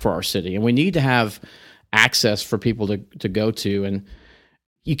for our city. And we need to have access for people to go to. And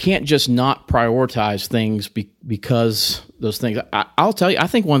you can't just not prioritize things because those things. I'll tell you, I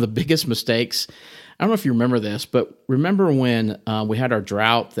think one of the biggest mistakes, I don't know if you remember this, but remember when we had our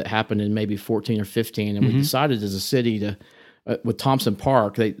drought that happened in maybe 14 or 15, and we decided as a city to, with Thompson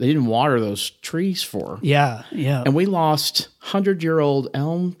Park, they didn't water those trees for. Yeah. And we lost 100-year-old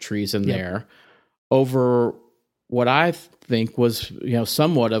elm trees in there over what I think was,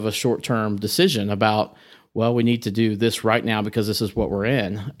 somewhat of a short-term decision about, well, we need to do this right now because this is what we're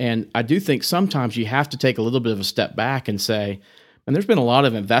in. And I do think sometimes you have to take a little bit of a step back and say, and there's been a lot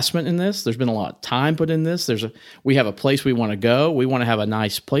of investment in this. There's been a lot of time put in this. We have a place we want to go. We want to have a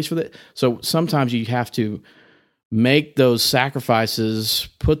nice place for that. So sometimes you have to make those sacrifices,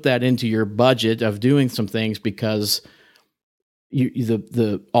 put that into your budget of doing some things because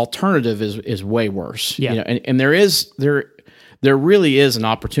the alternative is way worse. Yeah. And there really is an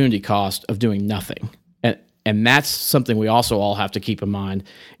opportunity cost of doing nothing. And that's something we also all have to keep in mind.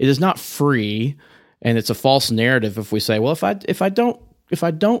 It is not free. And it's a false narrative if we say, well, if I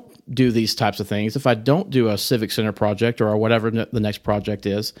don't do these types of things, if I don't do a civic center project or whatever the next project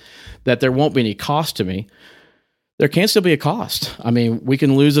is, that there won't be any cost to me. There can still be a cost. I mean, we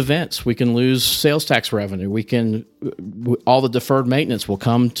can lose events, we can lose sales tax revenue, all the deferred maintenance will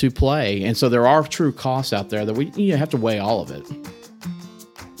come to play, and so there are true costs out there that we have to weigh all of it.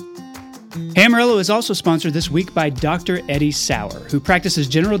 Hey Amarillo is also sponsored this week by Dr. Eddie Sauer, who practices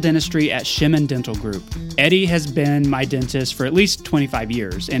general dentistry at Shemin Dental Group. Eddie has been my dentist for at least 25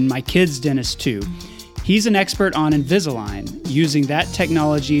 years, and my kid's dentist too. He's an expert on Invisalign, using that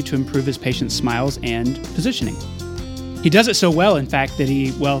technology to improve his patients' smiles and positioning. He does it so well, in fact, that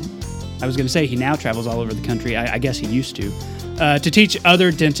he now travels all over the country. I guess he used to teach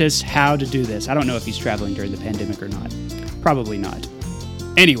other dentists how to do this. I don't know if he's traveling during the pandemic or not. Probably not.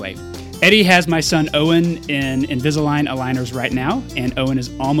 Anyway, Eddie has my son Owen in Invisalign aligners right now, and Owen is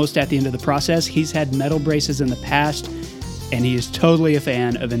almost at the end of the process. He's had metal braces in the past, and he is totally a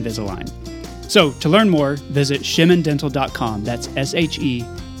fan of Invisalign. So to learn more, visit shemindental.com. That's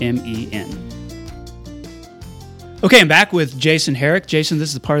SHEMEN. Okay, I'm back with Jason Herrick. Jason, this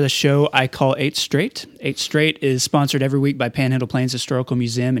is the part of the show I call 8 Straight. 8 Straight is sponsored every week by Panhandle Plains Historical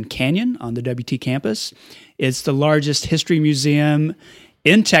Museum and Canyon on the WT campus. It's the largest history museum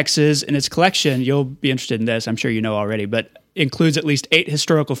in Texas, and its collection, you'll be interested in this, I'm sure you know already, but includes at least 8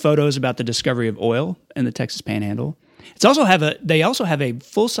 historical photos about the discovery of oil in the Texas Panhandle. They also have a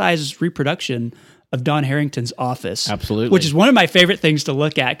full-size reproduction of Don Harrington's office. Absolutely. Which is one of my favorite things to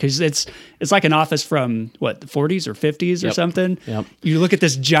look at because it's like an office from, the 40s or 50s or something. Yep. You look at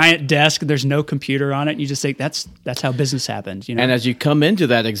this giant desk, there's no computer on it, and you just think that's how business happened. And as you come into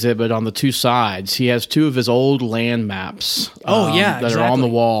that exhibit on the two sides, he has 2 of his old land maps that are on the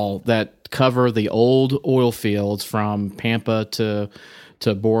wall that cover the old oil fields from Pampa to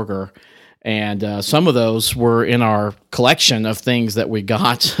Borger. And some of those were in our collection of things that we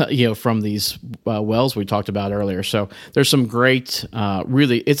got, from these wells we talked about earlier. So there's some great,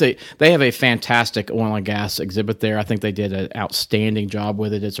 they have a fantastic oil and gas exhibit there. I think they did an outstanding job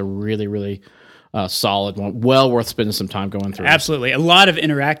with it. It's a really, really solid one. Well worth spending some time going through. Absolutely. A lot of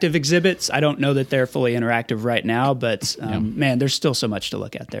interactive exhibits. I don't know that they're fully interactive right now, but man, there's still so much to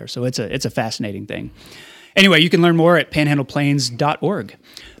look at there. So it's a fascinating thing. Anyway, you can learn more at panhandleplains.org.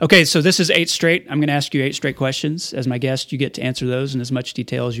 Okay, so this is 8 Straight. I'm going to ask you 8 straight questions. As my guest, you get to answer those in as much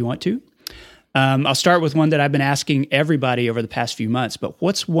detail as you want to. I'll start with one that I've been asking everybody over the past few months, but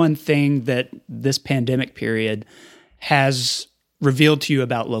what's one thing that this pandemic period has revealed to you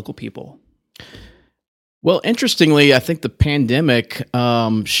about local people? Well, interestingly, I think the pandemic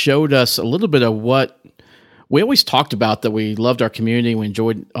showed us a little bit of what we always talked about, that we loved our community, we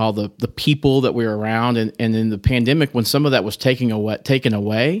enjoyed all the people that we were around, and in the pandemic, when some of that was taken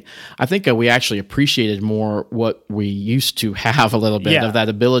away, I think we actually appreciated more what we used to have a little bit of that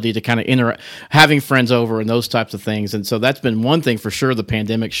ability to kind of having friends over and those types of things. And so that's been one thing for sure the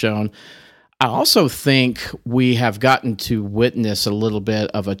pandemic's shown. I also think we have gotten to witness a little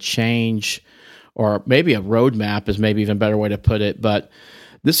bit of a change, or maybe a roadmap is maybe even a better way to put it, but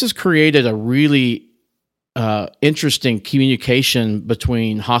this has created a really interesting communication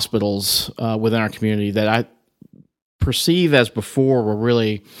between hospitals within our community that I perceive as before were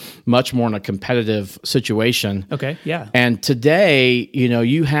really much more in a competitive situation. Okay, yeah. And today,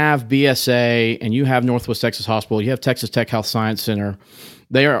 you have BSA and you have Northwest Texas Hospital, you have Texas Tech Health Science Center,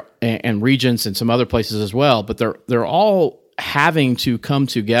 and Regents and some other places as well, but they're all having to come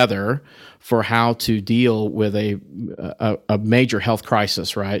together for how to deal with a major health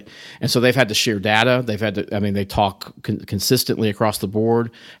crisis, right? And so they've had to share data. They've had to, they talk consistently across the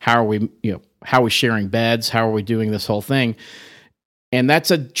board. How are we sharing beds? How are we doing this whole thing? And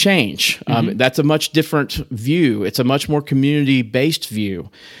that's a change. That's a much different view. It's a much more community-based view.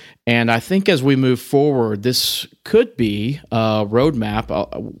 And I think as we move forward, this could be a roadmap.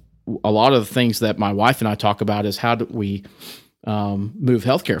 A lot of the things that my wife and I talk about is how do we move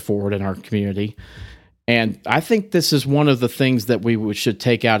healthcare forward in our community. And I think this is one of the things that we should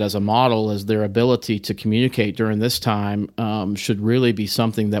take out as a model, is their ability to communicate during this time should really be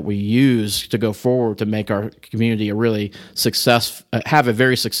something that we use to go forward to make our community a really have a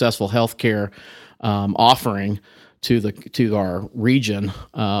very successful healthcare offering to our region.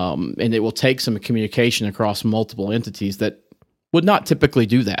 And it will take some communication across multiple entities that would not typically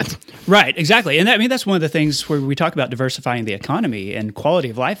do that. Right, exactly. And that's one of the things where we talk about diversifying the economy and quality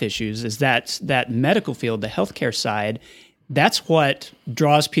of life issues, is that medical field, the healthcare side, that's what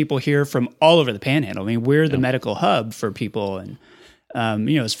draws people here from all over the Panhandle. We're the medical hub for people, and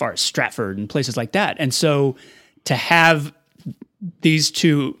as far as Stratford and places like that. And so to have these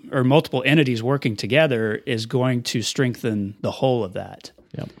two or multiple entities working together is going to strengthen the whole of that.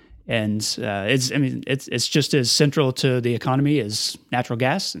 Yep. And it's just as central to the economy as natural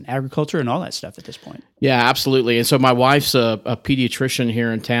gas and agriculture and all that stuff at this point. Yeah, absolutely. And so my wife's a pediatrician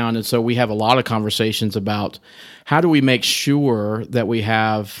here in town, and so we have a lot of conversations about how do we make sure that we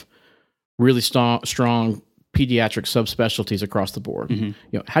have really strong pediatric subspecialties across the board.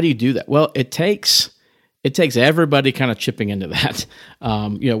 Mm-hmm. How do you do that? Well, it takes everybody kind of chipping into that,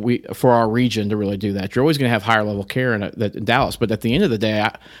 for our region to really do that. You're always going to have higher level care in Dallas, but at the end of the day,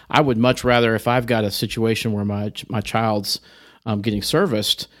 I would much rather, if I've got a situation where my child's getting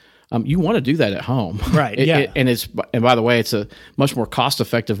serviced, you want to do that at home, right? And by the way, it's a much more cost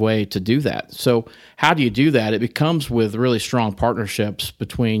effective way to do that. So how do you do that? It becomes with really strong partnerships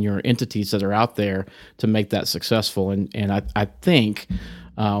between your entities that are out there to make that successful. And I think.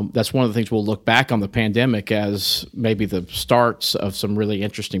 That's one of the things we'll look back on the pandemic as maybe the starts of some really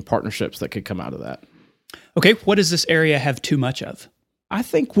interesting partnerships that could come out of that. Okay, what does this area have too much of? I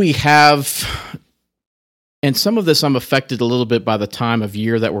think we have, and some of this I'm affected a little bit by the time of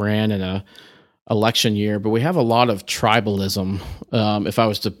year that we're in a election year, but we have a lot of tribalism, if I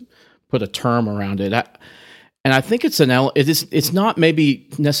was to put a term around it. And I think it's not maybe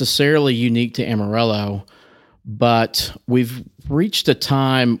necessarily unique to Amarillo, but we've reached a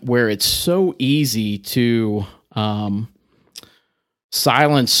time where it's so easy to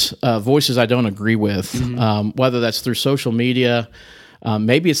silence voices I don't agree with, whether that's through social media.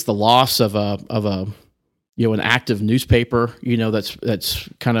 Maybe it's the loss of an active newspaper, that's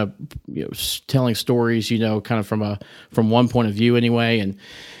kind of telling stories, kind of from one point of view anyway,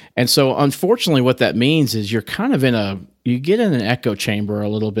 and so unfortunately, what that means is you're kind of you get in an echo chamber a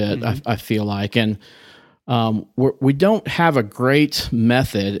little bit. I feel like, and we don't have a great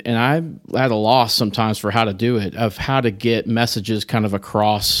method, and I'm at a loss sometimes for how to do it, of how to get messages kind of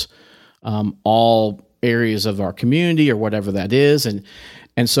across all areas of our community or whatever that is.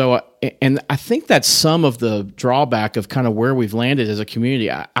 And so I think that's some of the drawback of kind of where we've landed as a community.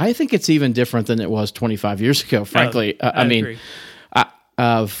 I think it's even different than it was 25 years ago, frankly. I agree.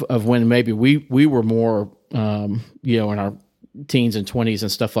 Of when maybe we were more, in our teens and 20s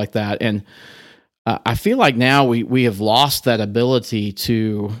and stuff like that. And I feel like now we have lost that ability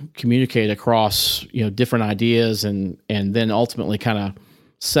to communicate across different ideas and then ultimately kind of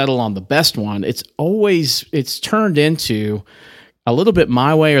settle on the best one. It's turned into a little bit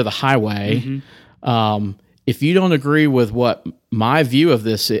my way or the highway. If you don't agree with what my view of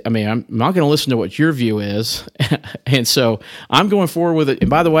this, I'm not going to listen to what your view is, and so I'm going forward with it. And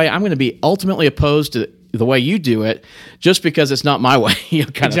by the way, I'm going to be ultimately opposed to the way you do it, just because it's not my way,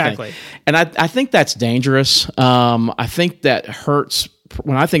 kind of thing. And I think that's dangerous. I think that hurts.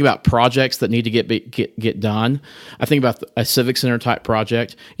 When I think about projects that need to get done, I think about a civic center type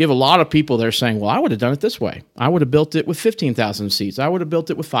project. You have a lot of people there saying, "Well, I would have done it this way. I would have built it with 15,000 seats. I would have built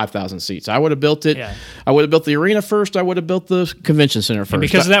it with 5,000 seats. I would have built it. Yeah. I would have built the arena first. I would have built the convention center first." And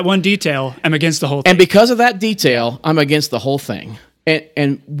because of that one detail, I'm against the whole thing. And because of that detail, I'm against the whole thing.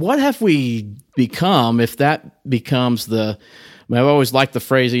 And what have we become if that becomes the I mean, I've always liked the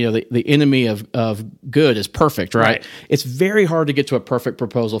phrase, the enemy of good is perfect, right? It's very hard to get to a perfect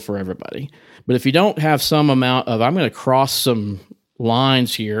proposal for everybody. But if you don't have some amount of, I'm going to cross some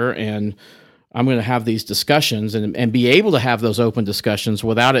lines here and I'm going to have these discussions and be able to have those open discussions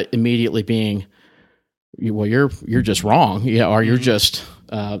without it immediately being, well, you're just wrong, or you're just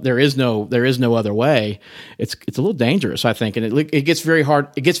there is no other way. It's a little dangerous, I think, and it gets very hard.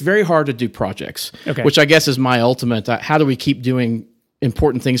 It gets very hard to do projects, which I guess is my ultimate. How do we keep doing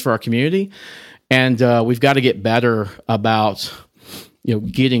important things for our community? And we've got to get better about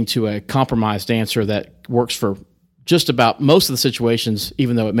getting to a compromised answer that works for just about most of the situations,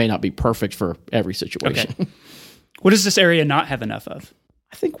 even though it may not be perfect for every situation. Okay. What does this area not have enough of?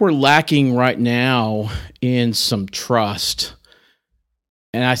 I think we're lacking right now in some trust.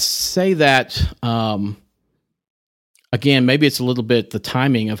 And I say that, again, maybe it's a little bit the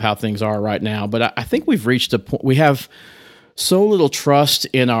timing of how things are right now, but I think we've reached a point, we have so little trust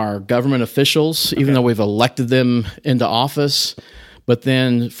in our government officials, even though we've elected them into office. But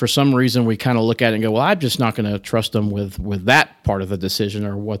then for some reason, we kind of look at it and go, well, I'm just not going to trust them with that part of the decision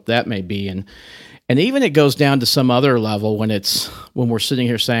or what that may be. And even it goes down to some other level when we're sitting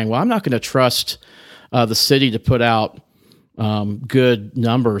here saying, well, I'm not going to trust the city to put out good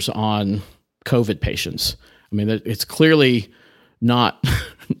numbers on COVID patients. I mean, it's clearly not,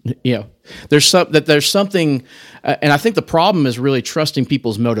 there's something, and I think the problem is really trusting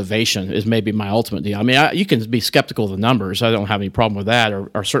people's motivation is maybe my ultimate deal. I mean, you can be skeptical of the numbers. I don't have any problem with that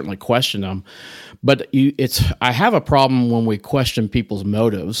or certainly question them. But I have a problem when we question people's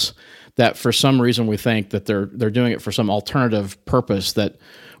motives, that for some reason we think that they're doing it for some alternative purpose, that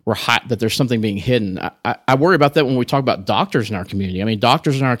that there's something being hidden. I worry about that when we talk about doctors in our community. I mean,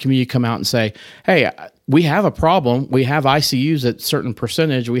 doctors in our community come out and say, hey, we have a problem. We have ICUs at a certain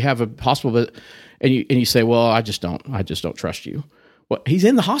percentage. We have a hospital, and you say, well, I just don't trust you. Well, he's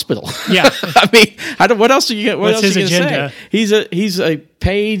in the hospital. Yeah. I mean, what else are you going to say? He's a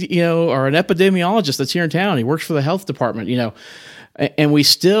paid, or an epidemiologist that's here in town. He works for the health department, and we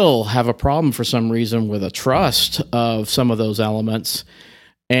still have a problem for some reason with a trust of some of those elements.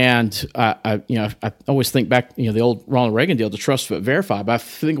 And I always think back, the old Ronald Reagan deal, the trust but verify. But I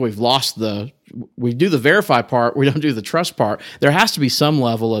think we've lost we do the verify part, we don't do the trust part. There has to be some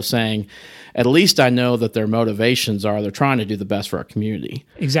level of saying, at least I know that their motivations are they're trying to do the best for our community.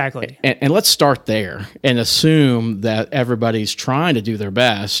 Exactly. And let's start there and assume that everybody's trying to do their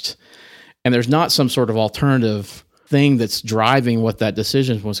best, and there's not some sort of alternative thing that's driving what that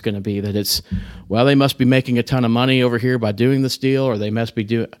decision was going to be, that it's, well, they must be making a ton of money over here by doing this deal, or they must be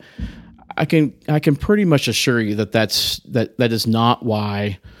doing. I can pretty much assure you that is not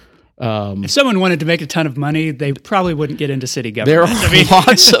why. If someone wanted to make a ton of money, they probably wouldn't get into city government. There are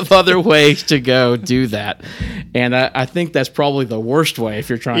lots of other ways to go do that, and I think that's probably the worst way if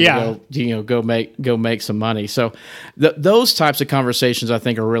you're trying to go make some money. So those types of conversations I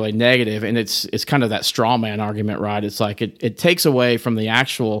think are really negative, and it's kind of that straw man argument, right? It's like it takes away from the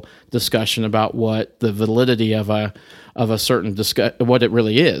actual discussion about what the validity of a certain what it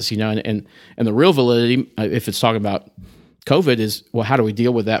really is, and the real validity, if it's talking about COVID, is, well, how do we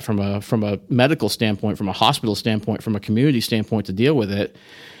deal with that from a medical standpoint, from a hospital standpoint, from a community standpoint to deal with it?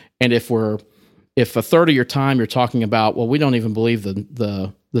 And if a third of your time you're talking about, well, we don't even believe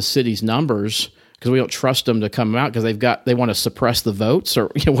the city's numbers because we don't trust them to come out because they want to suppress the votes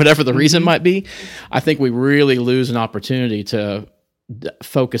or whatever the reason might be, I think we really lose an opportunity to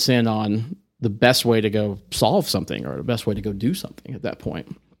focus in on the best way to go solve something or the best way to go do something at that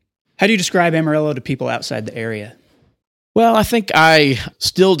point. How do you describe Amarillo to people outside the area? Well, I think I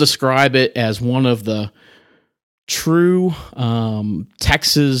still describe it as one of the true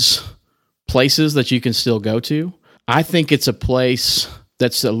Texas places that you can still go to. I think it's a place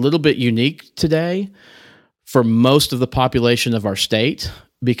that's a little bit unique today for most of the population of our state,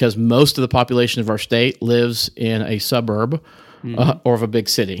 because most of the population of our state lives in a suburb or of a big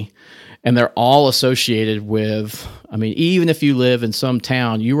city. And they're all associated with, I mean, even if you live in some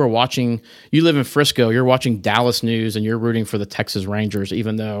town, you live in Frisco, you're watching Dallas News and you're rooting for the Texas Rangers,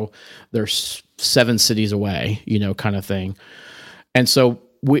 even though they're 7 cities away, kind of thing. And so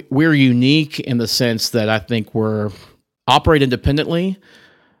we're unique in the sense that I think we're operate independently.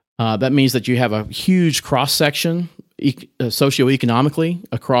 That means that you have a huge cross-section socioeconomically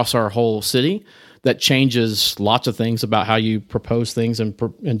across our whole city that changes lots of things about how you propose things and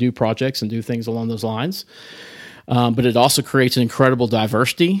do projects and do things along those lines. But it also creates an incredible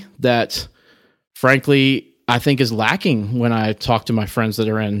diversity that, frankly, I think is lacking when I talk to my friends that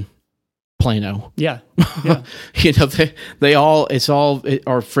are in Plano. Yeah. They all,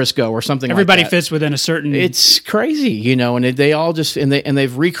 or Frisco or something Everybody like that. fits within a certain. It's crazy, and they all just, and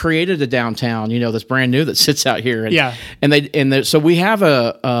they've recreated a downtown, that's brand new that sits out here. So we have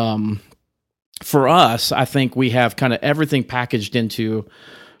for us, I think we have kind of everything packaged into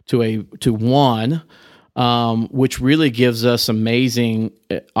one, which really gives us amazing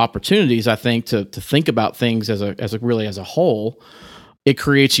opportunities, I think, to think about things as a whole. It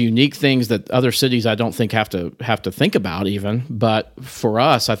creates unique things that other cities I don't think have to think about even. But for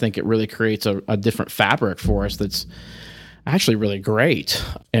us, I think it really creates a different fabric for us that's actually really great.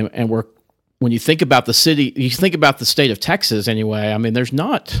 And when you think about the city, you think about the state of Texas anyway. I mean, there's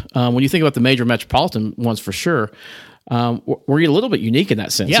not when you think about the major metropolitan ones for sure. We're a little bit unique in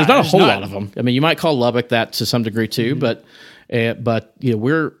that sense. Yeah, there's not a whole lot of them. I mean, you might call Lubbock that to some degree too, but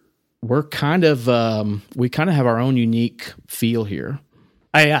we're kind of we kind of have our own unique feel here.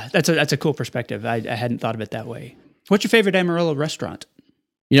 Yeah, that's a cool perspective. I hadn't thought of it that way. What's your favorite Amarillo restaurant?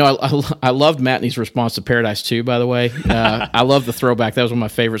 I loved Matney's response to Paradise 2, by the way. I love the throwback. That was one of my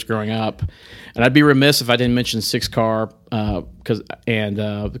favorites growing up. And I'd be remiss if I didn't mention Six Car because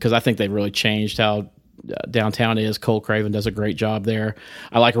I think they've really changed how downtown is. Cole Craven does a great job there.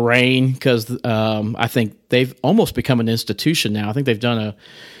 I like Rain because I think they've almost become an institution now. I think they've done an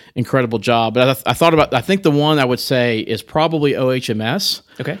incredible job. But I think the one I would say is probably OHMS.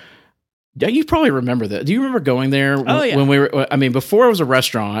 Okay. Yeah, you probably remember that. Do you remember going there when we were? I mean, before it was a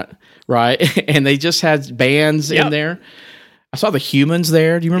restaurant, right? And they just had bands in there. I saw the Humans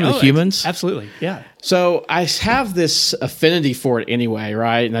there. Do you remember the Humans? Absolutely, yeah. So I have this affinity for it anyway,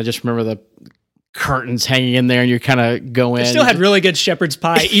 right? And I just remember the curtains hanging in there, and you kind of go in. They still had really good shepherd's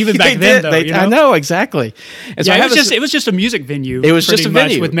pie even back then, though. I know exactly. And so it was just a music venue. It was just a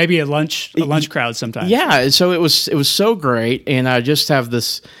venue with maybe a lunch crowd sometimes. Yeah, and so it was so great, and I just have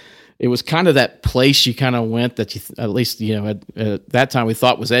this. It was kind of that place you kind of went that you, at least, at that time we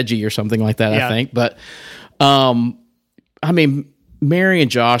thought was edgy or something like that, I think. But, I mean, Mary and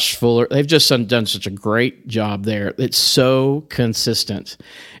Josh Fuller, they've just done such a great job there. It's so consistent.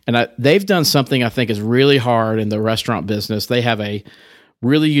 And they've done something I think is really hard in the restaurant business. They have a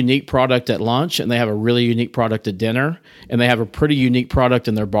really unique product at lunch, and they have a really unique product at dinner, and they have a pretty unique product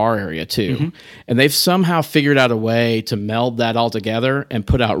in their bar area too. Mm-hmm. And they've somehow figured out a way to meld that all together and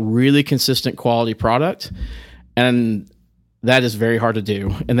put out really consistent quality product. And that is very hard to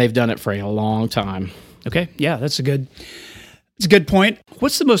do. And they've done it for a long time. Okay. Yeah, that's a good point.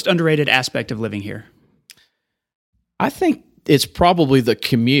 What's the most underrated aspect of living here? I think it's probably the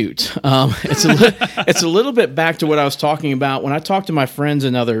commute. It's a little bit back to what I was talking about when I talk to my friends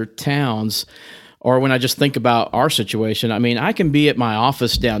in other towns, or when I just think about our situation. I mean, I can be at my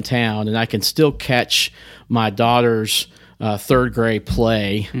office downtown, and I can still catch my daughter's third grade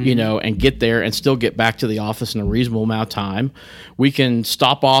play, and get there and still get back to the office in a reasonable amount of time. We can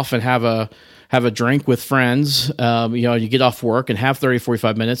stop off and have a drink with friends. You get off work and have 30,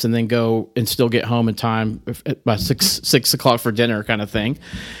 45 minutes and then go and still get home in time by 6 o'clock for dinner kind of thing.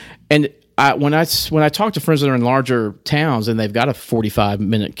 And when I talk to friends that are in larger towns and they've got a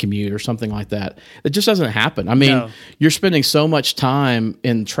 45-minute commute or something like that, it just doesn't happen. I mean, You're spending so much time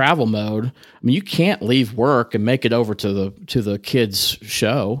in travel mode. I mean, you can't leave work and make it over to the kids'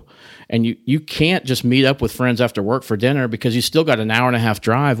 show. And you can't just meet up with friends after work for dinner because you still got an hour and a half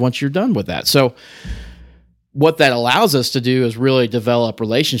drive once you're done with that. So what that allows us to do is really develop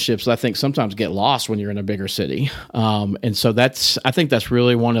relationships that I think sometimes get lost when you're in a bigger city. And so I think that's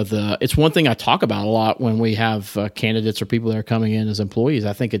really it's one thing I talk about a lot when we have candidates or people that are coming in as employees.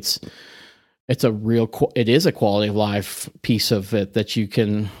 I think it is a quality of life piece of it that you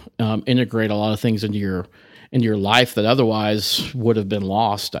can integrate a lot of things into your life that otherwise would have been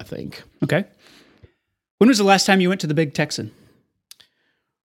lost, I think. Okay. When was the last time you went to the Big Texan?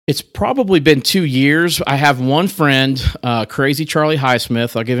 It's probably been 2 years. I have one friend, Crazy Charlie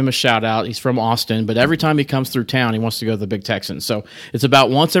Highsmith. I'll give him a shout out. He's from Austin, but every time he comes through town, he wants to go to the Big Texan. So it's about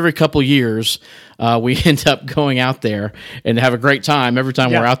once every couple years, we end up going out there and have a great time every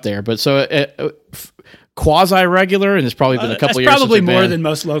time we're out there. But so quasi-regular, and it's probably been a couple years. That's probably more than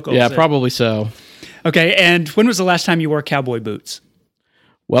most locals. Yeah, probably so. Okay, and when was the last time you wore cowboy boots?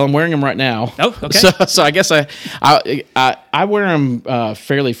 Well, I'm wearing them right now. Oh, okay. So I guess I wear them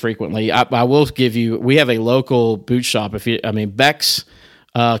fairly frequently. I will give you. We have a local boot shop. Beck's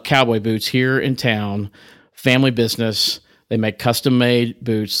Cowboy Boots here in town. Family business. They make custom made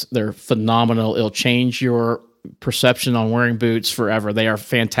boots. They're phenomenal. It'll change your perception on wearing boots forever. They are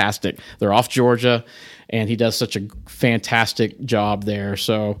fantastic. They're off Georgia. and he does such a fantastic job there.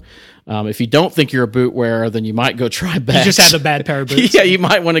 So if you don't think you're a boot wearer, then you might go try Beck's. You just have a bad pair of boots. Yeah, you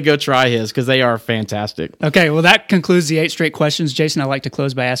might want to go try his because they are fantastic. Okay, well, that concludes the 8 straight questions. Jason, I like to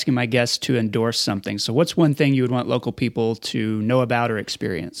close by asking my guests to endorse something. So what's one thing you would want local people to know about or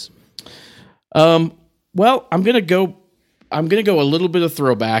experience? Well, I'm gonna go a little bit of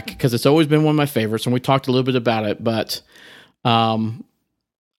throwback because it's always been one of my favorites, and we talked a little bit about it. But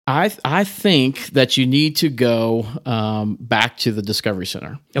I think that you need to go back to the Discovery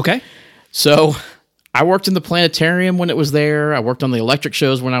Center. Okay. So I worked in the planetarium when it was there. I worked on the electric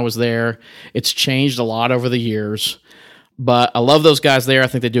shows when I was there. It's changed a lot over the years, but I love those guys there. I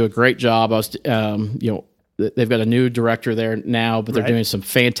think they do a great job. They've got a new director there now, but they're doing some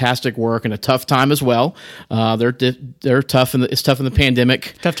fantastic work in a tough time as well. They're tough, it's tough in the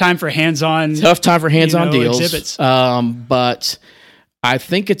pandemic. Tough time for hands-on deals. Exhibits. But I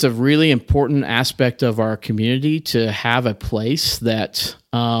think it's a really important aspect of our community to have a place that,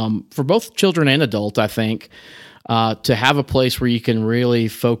 for both children and adult, I think, to have a place where you can really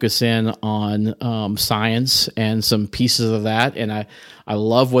focus in on science and some pieces of that. And I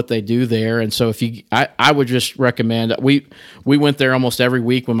love what they do there. And so I would just recommend, we went there almost every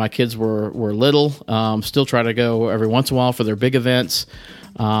week when my kids were little, still try to go every once in a while for their big events.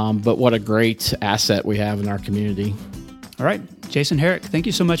 But what a great asset we have in our community. All right. Jason Herrick, thank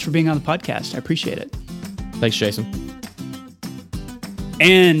you so much for being on the podcast. I appreciate it. Thanks, Jason.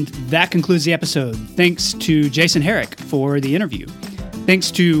 And that concludes the episode. Thanks to Jason Herrick for the interview.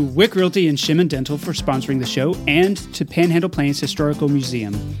 Thanks to Wick Realty and Shimon Dental for sponsoring the show, and to Panhandle Plains Historical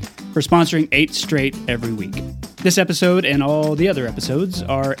Museum for sponsoring 8 straight every week. This episode and all the other episodes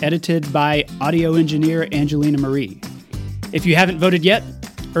are edited by audio engineer Angelina Marie. If you haven't voted yet,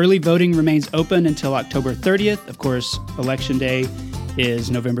 early voting remains open until October 30th. Of course, Election Day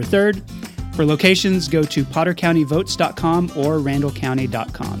is November 3rd. For locations, go to pottercountyvotes.com or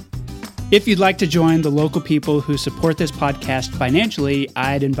randallcounty.com. If you'd like to join the local people who support this podcast financially,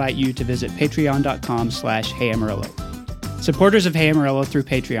 I'd invite you to visit patreon.com/HeyAmarillo. Supporters of Hey Amarillo through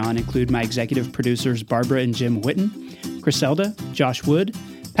Patreon include my executive producers Barbara and Jim Witten, Griselda, Josh Wood,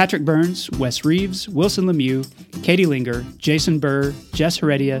 Patrick Burns, Wes Reeves, Wilson Lemieux, Katie Linger, Jason Burr, Jess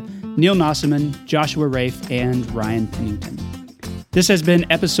Heredia, Neil Nossaman, Joshua Rafe, and Ryan Pennington. This has been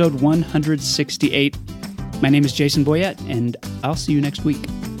episode 168. My name is Jason Boyette, and I'll see you next week.